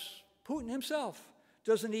 Perhaps Putin himself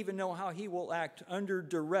doesn't even know how he will act under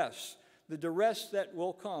duress, the duress that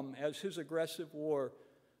will come as his aggressive war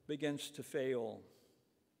begins to fail.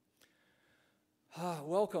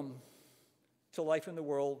 Welcome to life in the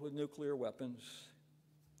world with nuclear weapons.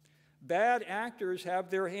 Bad actors have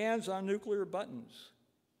their hands on nuclear buttons,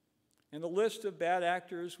 and the list of bad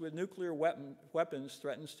actors with nuclear weapons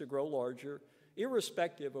threatens to grow larger,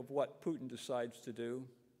 irrespective of what Putin decides to do.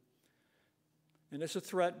 And it's a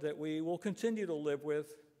threat that we will continue to live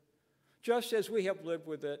with, just as we have lived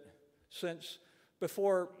with it since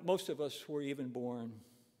before most of us were even born,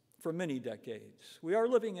 for many decades. We are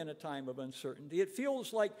living in a time of uncertainty. It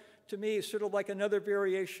feels like, to me, sort of like another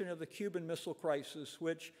variation of the Cuban Missile Crisis,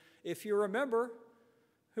 which, if you remember,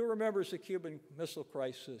 who remembers the Cuban Missile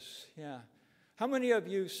Crisis? Yeah. How many of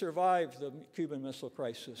you survived the Cuban Missile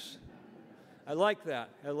Crisis? I like that.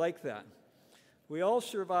 I like that. We all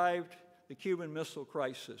survived the Cuban Missile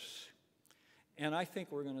Crisis. And I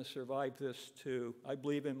think we're going to survive this too, I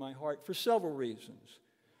believe in my heart, for several reasons.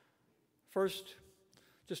 First,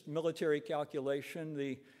 just military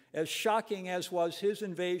calculation. As shocking as was his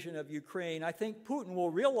invasion of Ukraine, I think Putin will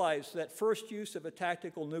realize that first use of a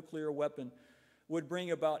tactical nuclear weapon would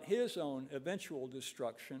bring about his own eventual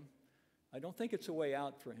destruction. I don't think it's a way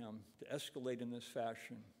out for him to escalate in this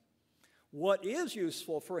fashion. What is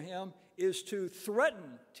useful for him is to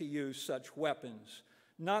threaten to use such weapons,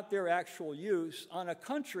 not their actual use, on a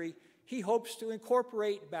country he hopes to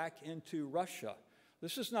incorporate back into Russia.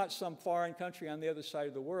 This is not some foreign country on the other side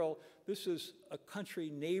of the world. This is a country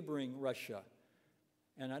neighboring Russia.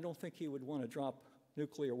 And I don't think he would want to drop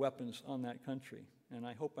nuclear weapons on that country. And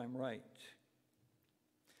I hope I'm right.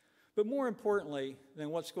 But more importantly than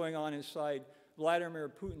what's going on inside Vladimir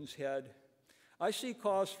Putin's head, I see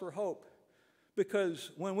cause for hope. Because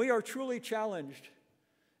when we are truly challenged,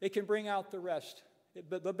 it can bring out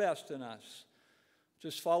the best in us.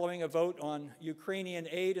 Just following a vote on Ukrainian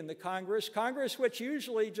aid in the Congress, which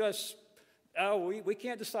usually just, we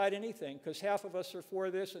can't decide anything because half of us are for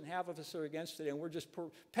this and half of us are against it, and we're just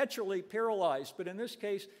perpetually paralyzed. But in this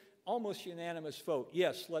case, almost unanimous vote.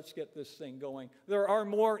 Yes, let's get this thing going. There are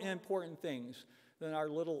more important things than our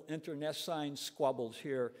little internecine squabbles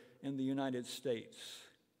here in the United States.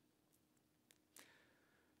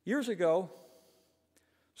 Years ago,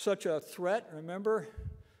 such a threat, remember?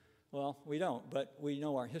 Well, we don't, but we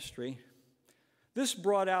know our history. This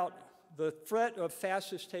brought out the threat of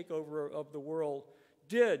fascist takeover of the world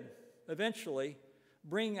did eventually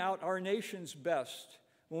bring out our nation's best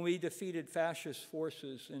when we defeated fascist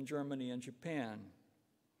forces in Germany and Japan.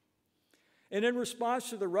 And in response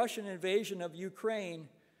to the Russian invasion of Ukraine,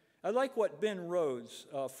 I like what Ben Rhodes,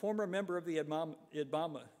 a former member of the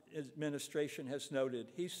Obama administration, has noted.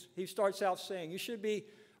 He starts out saying, you should be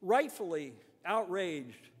rightfully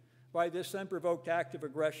outraged by this unprovoked act of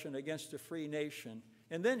aggression against a free nation.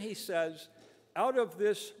 And then he says, out of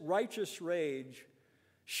this righteous rage,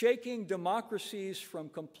 shaking democracies from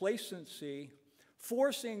complacency,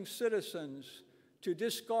 forcing citizens to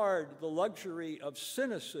discard the luxury of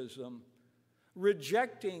cynicism,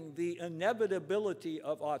 rejecting the inevitability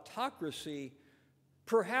of autocracy,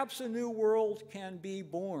 perhaps a new world can be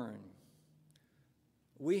born.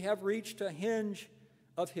 We have reached a hinge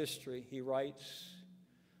of history, he writes.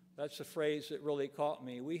 That's a phrase that really caught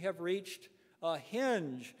me. We have reached a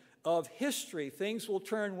hinge of history. Things will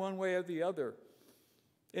turn one way or the other.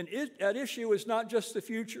 And at issue is not just the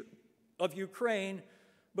future of Ukraine,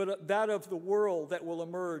 but that of the world that will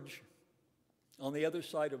emerge on the other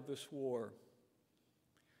side of this war.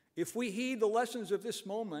 If we heed the lessons of this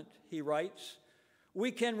moment, he writes,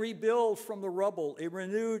 we can rebuild from the rubble a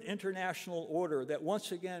renewed international order that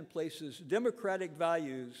once again places democratic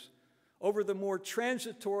values over the more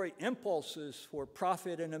transitory impulses for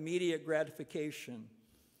profit and immediate gratification.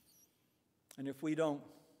 And if we don't,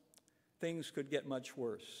 things could get much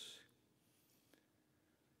worse.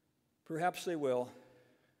 Perhaps they will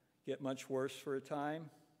get much worse for a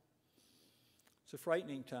time. It's a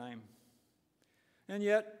frightening time. And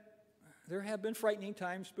yet, there have been frightening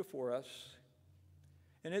times before us.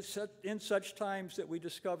 And it's in such times that we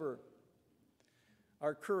discover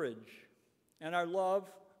our courage and our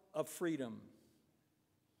love of freedom.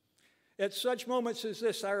 At such moments as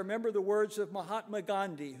this, I remember the words of Mahatma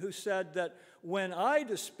Gandhi, who said that when I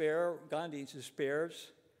despair, Gandhi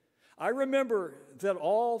despairs, I remember that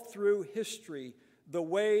all through history, the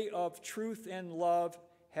way of truth and love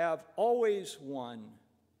have always won.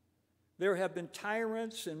 There have been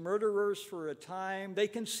tyrants and murderers for a time. They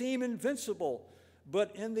can seem invincible,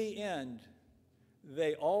 but in the end,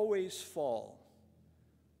 they always fall.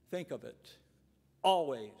 Think of it.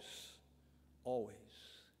 Always. Always.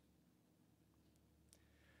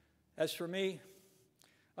 As for me,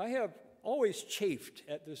 I have always chafed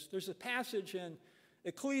at this. There's a passage in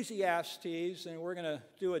Ecclesiastes, and we're going to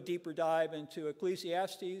do a deeper dive into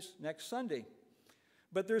Ecclesiastes next Sunday.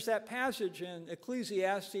 But there's that passage in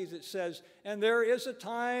Ecclesiastes that says, and there is a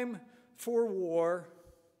time for war.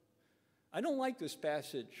 I don't like this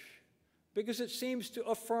passage because it seems to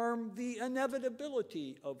affirm the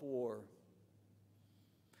inevitability of war.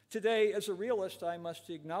 Today, as a realist, I must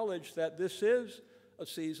acknowledge that this is a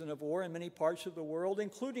season of war in many parts of the world,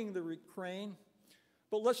 including the Ukraine.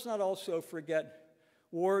 But let's not also forget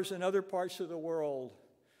wars in other parts of the world,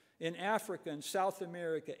 in Africa and South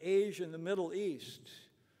America, Asia and the Middle East.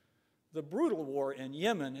 The brutal war in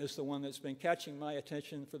Yemen is the one that's been catching my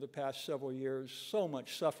attention for the past several years. So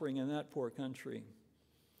much suffering in that poor country.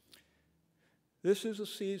 This is a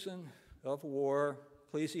season of war.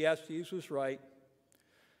 Ecclesiastes was right.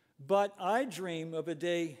 But I dream of a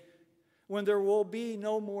day when there will be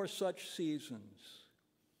no more such seasons.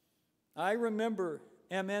 I remember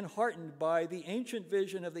am enheartened by the ancient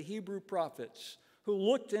vision of the Hebrew prophets who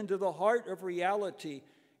looked into the heart of reality,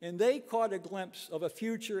 and they caught a glimpse of a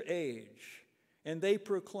future age, and they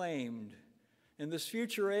proclaimed, in this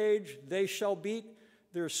future age they shall beat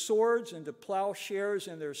their swords into plowshares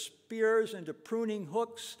and their spears into pruning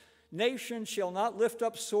hooks. Nation shall not lift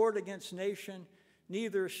up sword against nation,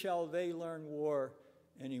 neither shall they learn war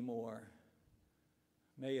anymore.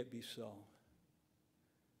 May it be so.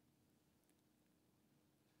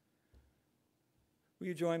 Will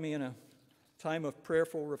you join me in a time of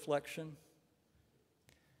prayerful reflection?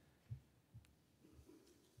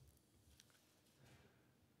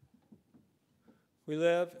 We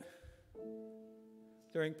live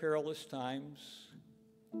during perilous times,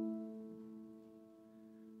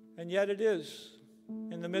 and yet it is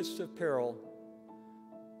in the midst of peril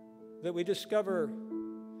that we discover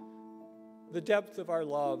the depth of our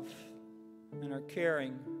love and our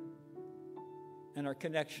caring and our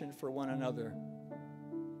connection for one another.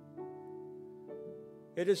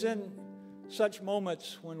 It is in such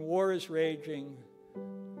moments when war is raging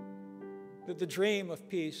that the dream of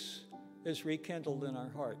peace is rekindled in our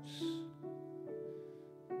hearts.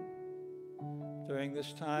 During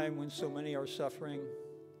this time when so many are suffering,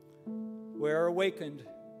 we are awakened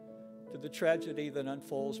to the tragedy that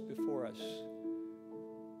unfolds before us,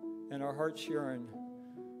 and our hearts yearn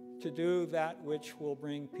to do that which will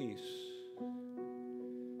bring peace.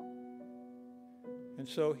 And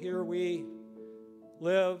so here we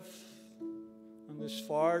live on this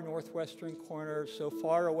far northwestern corner, so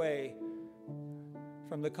far away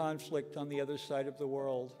from the conflict on the other side of the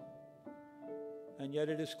world. And yet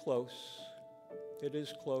it is close. It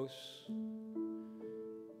is close.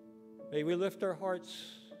 May we lift our hearts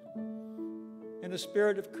in a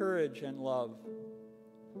spirit of courage and love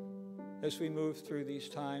as we move through these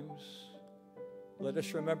times. Let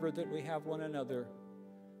us remember that we have one another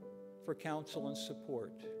for counsel and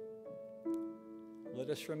support. Let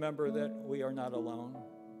us remember that we are not alone.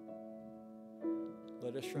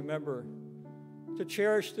 Let us remember to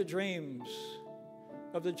cherish the dreams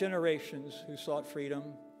of the generations who sought freedom,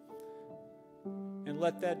 and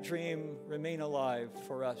let that dream remain alive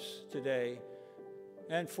for us today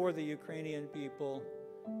and for the Ukrainian people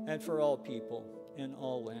and for all people in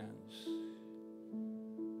all lands.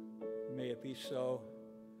 May it be so.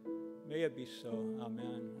 May it be so.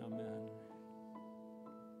 Amen. Amen.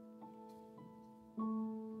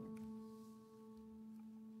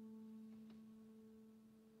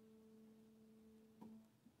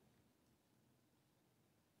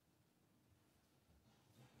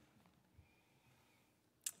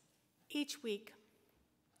 Each week,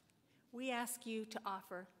 we ask you to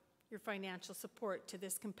offer your financial support to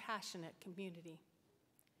this compassionate community.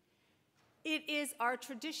 It is our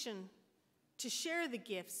tradition to share the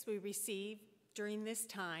gifts we receive during this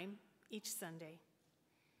time each Sunday.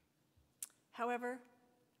 However,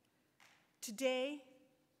 today,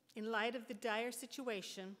 in light of the dire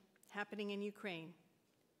situation happening in Ukraine,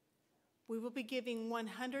 we will be giving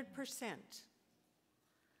 100%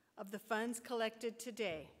 of the funds collected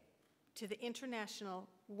today to the International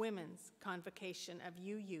Women's Convocation of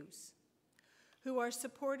UUs, who are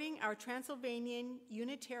supporting our Transylvanian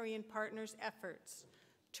Unitarian partners' efforts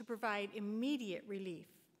to provide immediate relief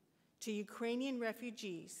to Ukrainian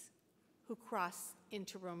refugees who cross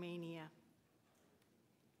into Romania.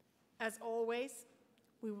 As always,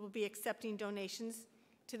 we will be accepting donations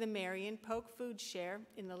to the Marion Polk Food Share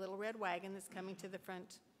in the little red wagon that's coming to the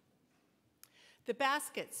front. The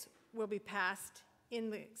baskets will be passed in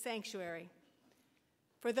the sanctuary.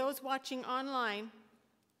 For those watching online,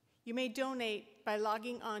 you may donate by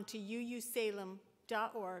logging on to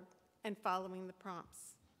uusalem.org and following the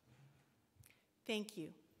prompts. Thank you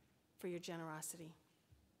for your generosity.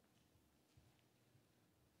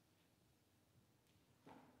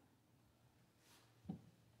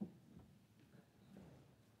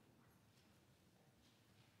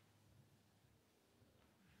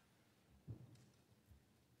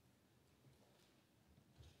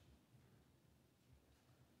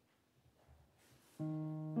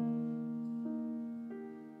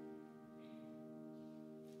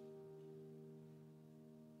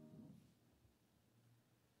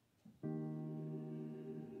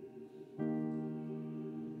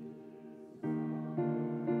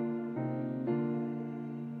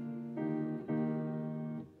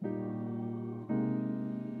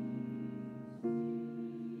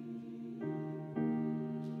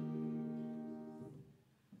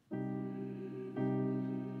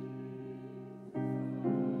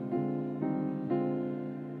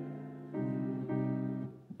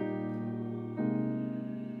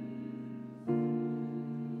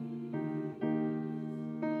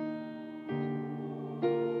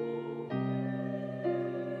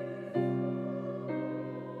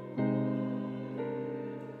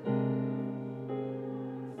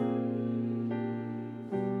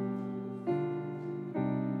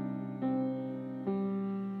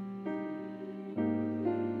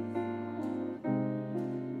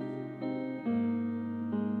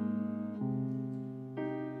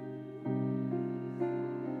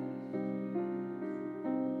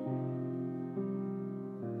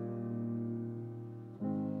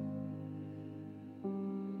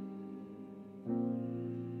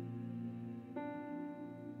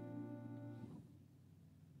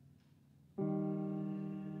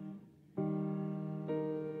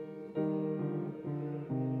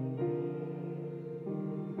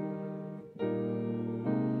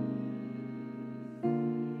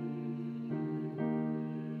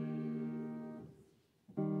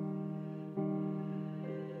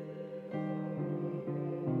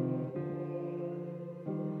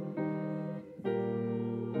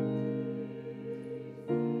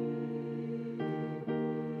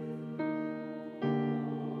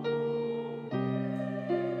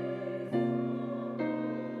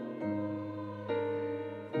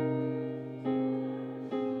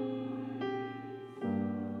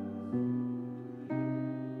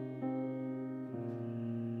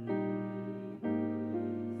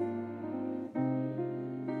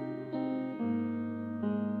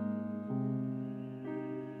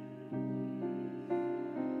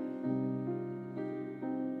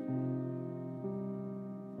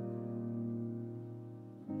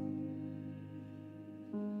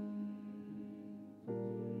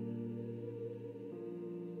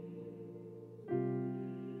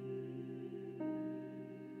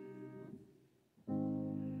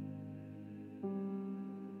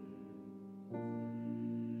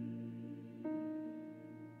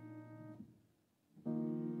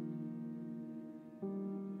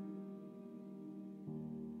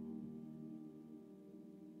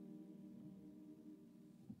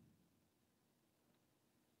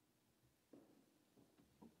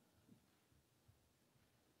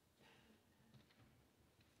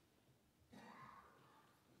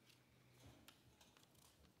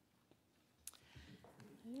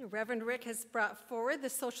 Reverend Rick has brought forward the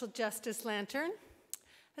Social Justice Lantern.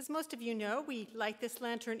 As most of you know, we light this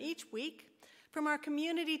lantern each week from our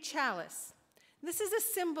community chalice. This is a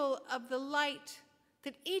symbol of the light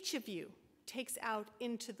that each of you takes out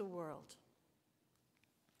into the world.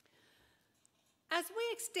 As we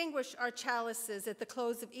extinguish our chalices at the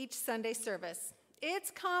close of each Sunday service,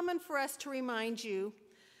 it's common for us to remind you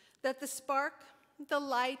that the spark, the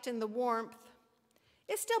light, and the warmth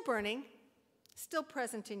is still burning, still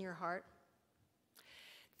present in your heart.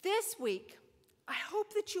 This week, I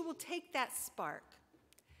hope that you will take that spark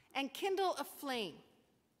and kindle a flame,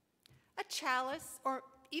 a chalice, or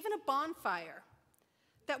even a bonfire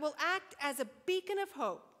that will act as a beacon of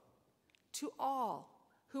hope to all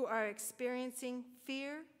who are experiencing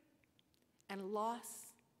fear and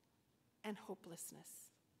loss and hopelessness.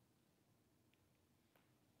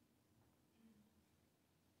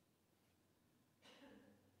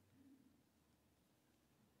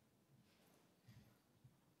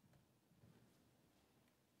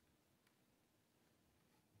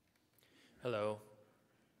 Hello.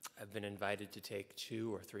 I've been invited to take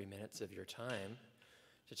 2 or 3 minutes of your time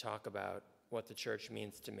to talk about what the church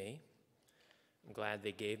means to me. I'm glad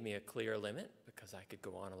they gave me a clear limit because I could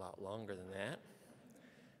go on a lot longer than that.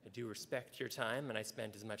 I do respect your time, and I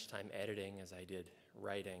spent as much time editing as I did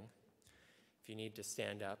writing. If you need to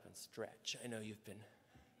stand up and stretch, I know you've been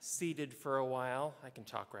seated for a while. I can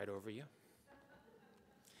talk right over you.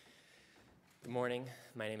 Good morning.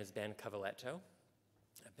 My name is Ben Cavaletto.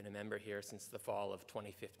 I've been a member here since the fall of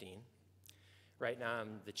 2015. Right now,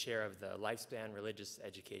 I'm the chair of the Lifespan Religious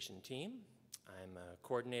Education team. I'm a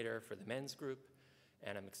coordinator for the men's group,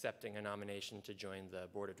 and I'm accepting a nomination to join the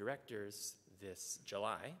board of directors this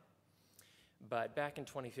July. But back in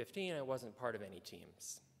 2015, I wasn't part of any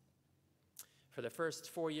teams. For the first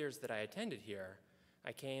 4 years that I attended here,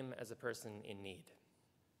 I came as a person in need.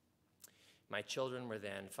 My children were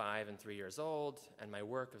then 5 and 3 years old, and my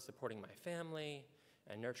work of supporting my family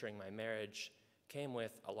and nurturing my marriage came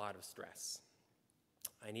with a lot of stress.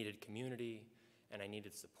 I needed community, and I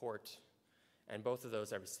needed support, and both of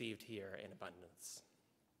those I received here in abundance.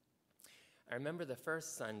 I remember the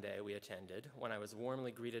first Sunday we attended when I was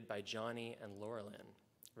warmly greeted by Johnny and Laura Lynn.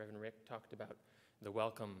 Reverend Rick talked about the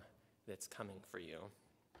welcome that's coming for you.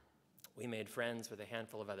 We made friends with a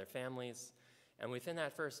handful of other families, and within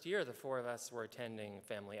that first year, the 4 of us were attending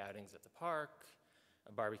family outings at the park,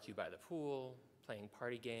 a barbecue by the pool, playing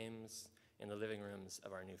party games in the living rooms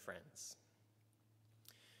of our new friends.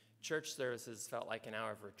 Church services felt like an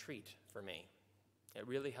hour of retreat for me. It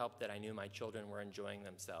really helped that I knew my children were enjoying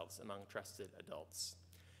themselves among trusted adults,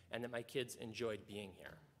 and that my kids enjoyed being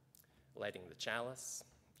here, lighting the chalice,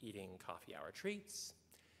 eating coffee hour treats,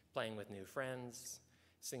 playing with new friends,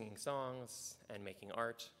 singing songs, and making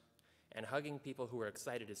art, and hugging people who were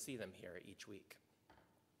excited to see them here each week.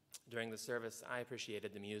 During the service, I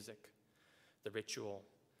appreciated the music, the ritual,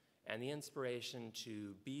 and the inspiration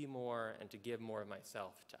to be more and to give more of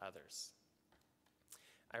myself to others.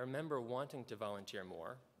 I remember wanting to volunteer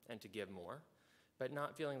more and to give more, but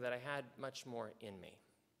not feeling that I had much more in me.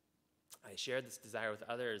 I shared this desire with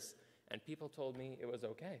others, and people told me it was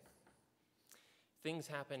okay. Things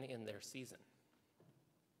happen in their season.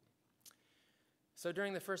 So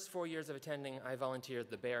during the first 4 years of attending, I volunteered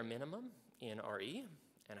the bare minimum in RE,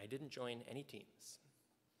 and I didn't join any teams.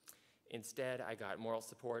 Instead, I got moral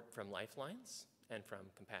support from Lifelines and from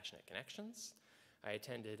Compassionate Connections. I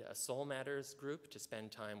attended a Soul Matters group to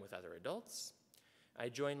spend time with other adults. I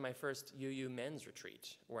joined my first UU men's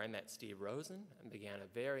retreat, where I met Steve Rosen and began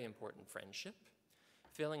a very important friendship,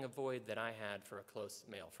 filling a void that I had for a close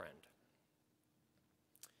male friend.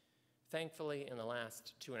 Thankfully, in the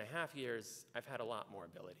last 2.5 years, I've had a lot more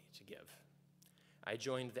ability to give. I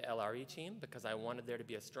joined the LRE team because I wanted there to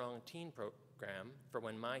be a strong teen program for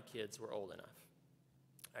when my kids were old enough.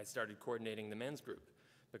 I started coordinating the men's group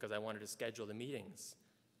because I wanted to schedule the meetings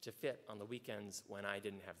to fit on the weekends when I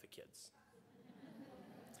didn't have the kids.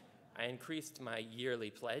 I increased my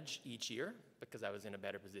yearly pledge each year because I was in a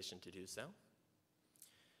better position to do so.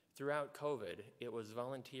 Throughout COVID, it was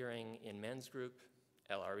volunteering in men's group,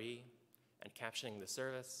 LRE, and captioning the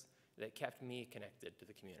service that kept me connected to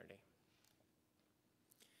the community.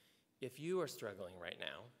 If you are struggling right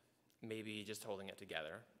now, maybe just holding it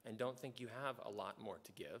together, and don't think you have a lot more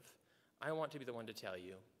to give, I want to be the one to tell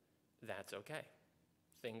you that's okay.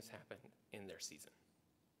 Things happen in their season.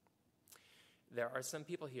 There are some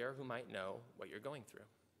people here who might know what you're going through.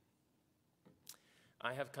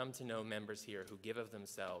 I have come to know members here who give of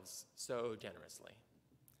themselves so generously.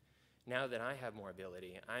 Now that I have more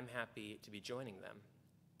ability, I'm happy to be joining them,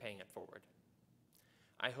 paying it forward.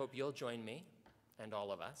 I hope you'll join me and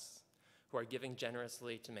all of us who are giving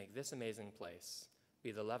generously to make this amazing place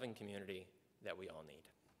be the loving community that we all need.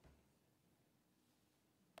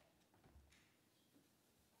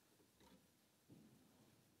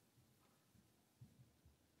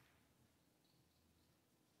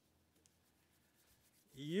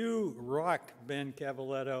 You rock, Ben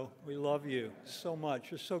Cavaletto. We love you so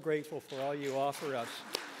much. We're so grateful for all you offer us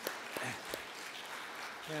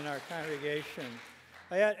in our congregation.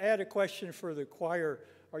 I had a question for the choir.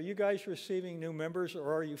 Are you guys receiving new members,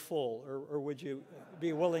 or are you full? Or would you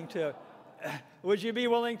be willing to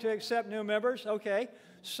accept new members? Okay.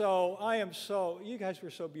 So you guys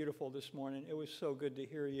were so beautiful this morning. It was so good to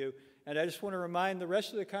hear you. And I just want to remind the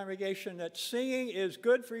rest of the congregation that singing is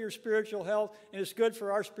good for your spiritual health, and it's good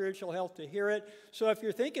for our spiritual health to hear it. So if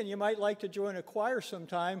you're thinking you might like to join a choir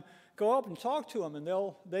sometime, go up and talk to them, and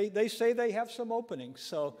they say they have some openings.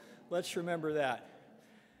 So let's remember that.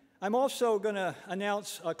 I'm also going to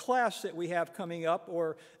announce a class that we have coming up,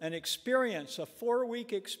 or an experience, a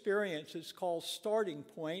 4-week experience. It's called Starting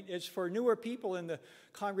Point. It's for newer people in the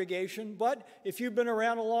congregation, but if you've been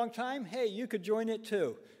around a long time, hey, you could join it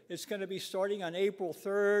too. It's going to be starting on April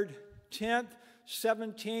 3rd, 10th,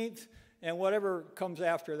 17th, and whatever comes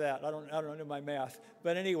after that. I don't know my math.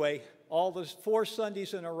 But anyway, all those 4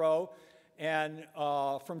 Sundays in a row. And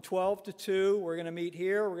from 12 to 2, we're going to meet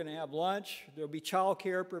here. We're going to have lunch. There'll be child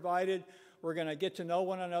care provided. We're going to get to know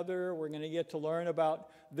one another. We're going to get to learn about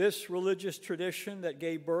this religious tradition that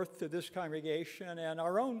gave birth to this congregation and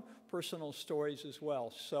our own personal stories as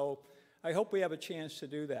well. So I hope we have a chance to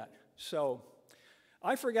do that. So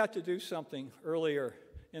I forgot to do something earlier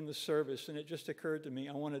in the service, and it just occurred to me.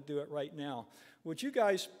 I want to do it right now. Would you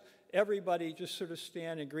guys, everybody, just sort of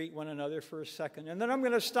stand and greet one another for a second? And then I'm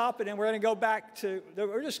going to stop it, and we're going to go back to,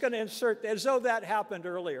 we're just going to insert as though that happened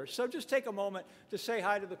earlier. So just take a moment to say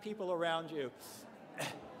hi to the people around you.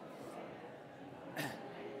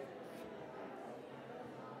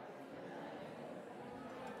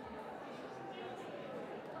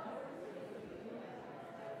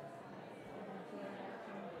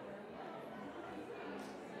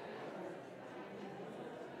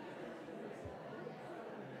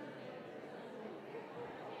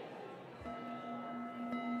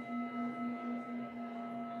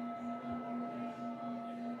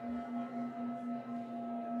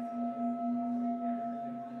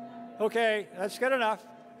 Okay, that's good enough.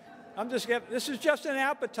 This is just an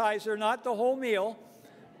appetizer, not the whole meal.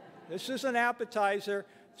 This is an appetizer,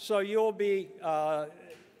 so you'll be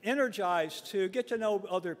energized to get to know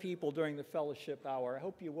other people during the fellowship hour. I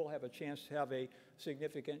hope you will have a chance to have a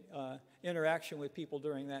significant interaction with people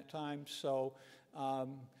during that time. So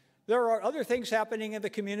there are other things happening in the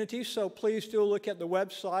community, so please do look at the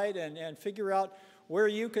website and figure out where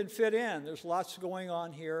you can fit in. There's lots going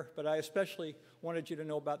on here, but I especially wanted you to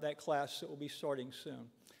know about that class that will be starting soon.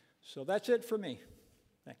 So that's it for me.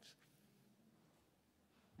 Thanks.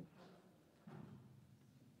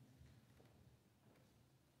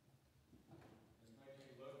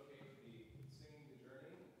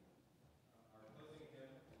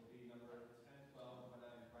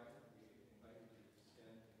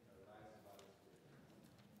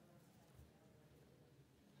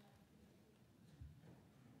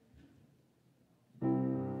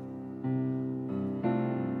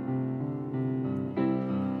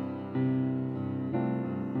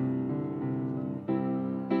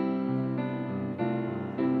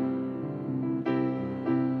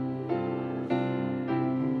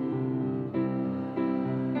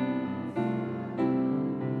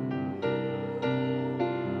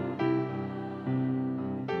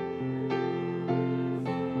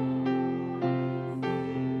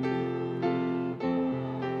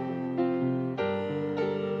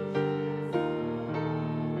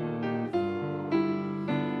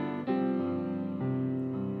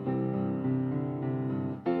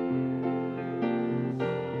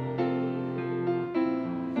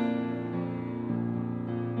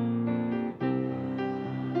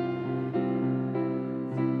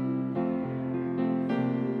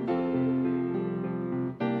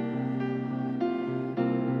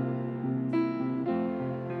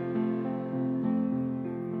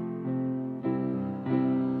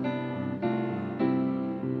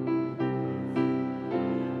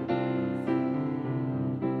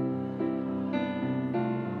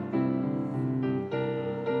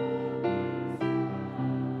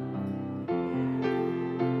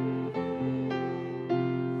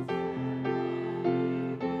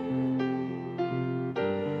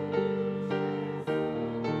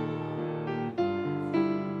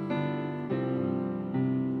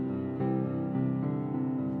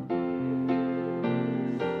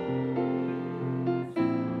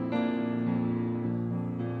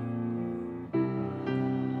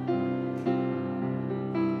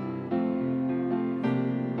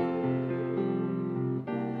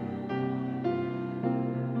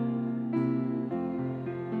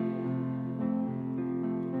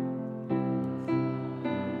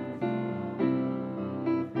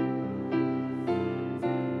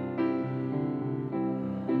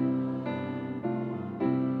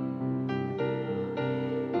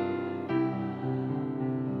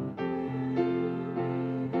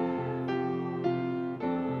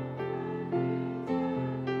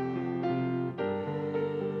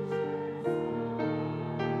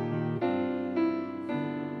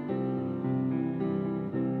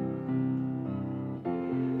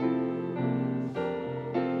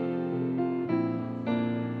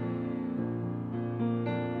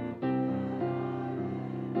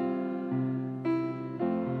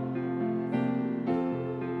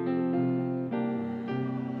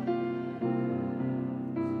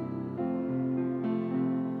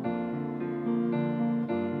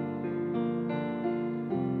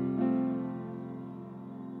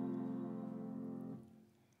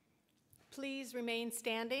 Please remain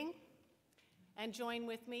standing and join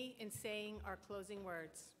with me in saying our closing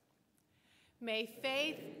words. May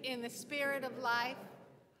faith in the spirit of life,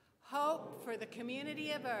 hope for the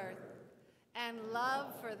community of earth, and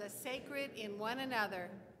love for the sacred in one another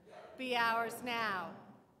be ours now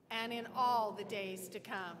and in all the days to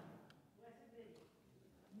come.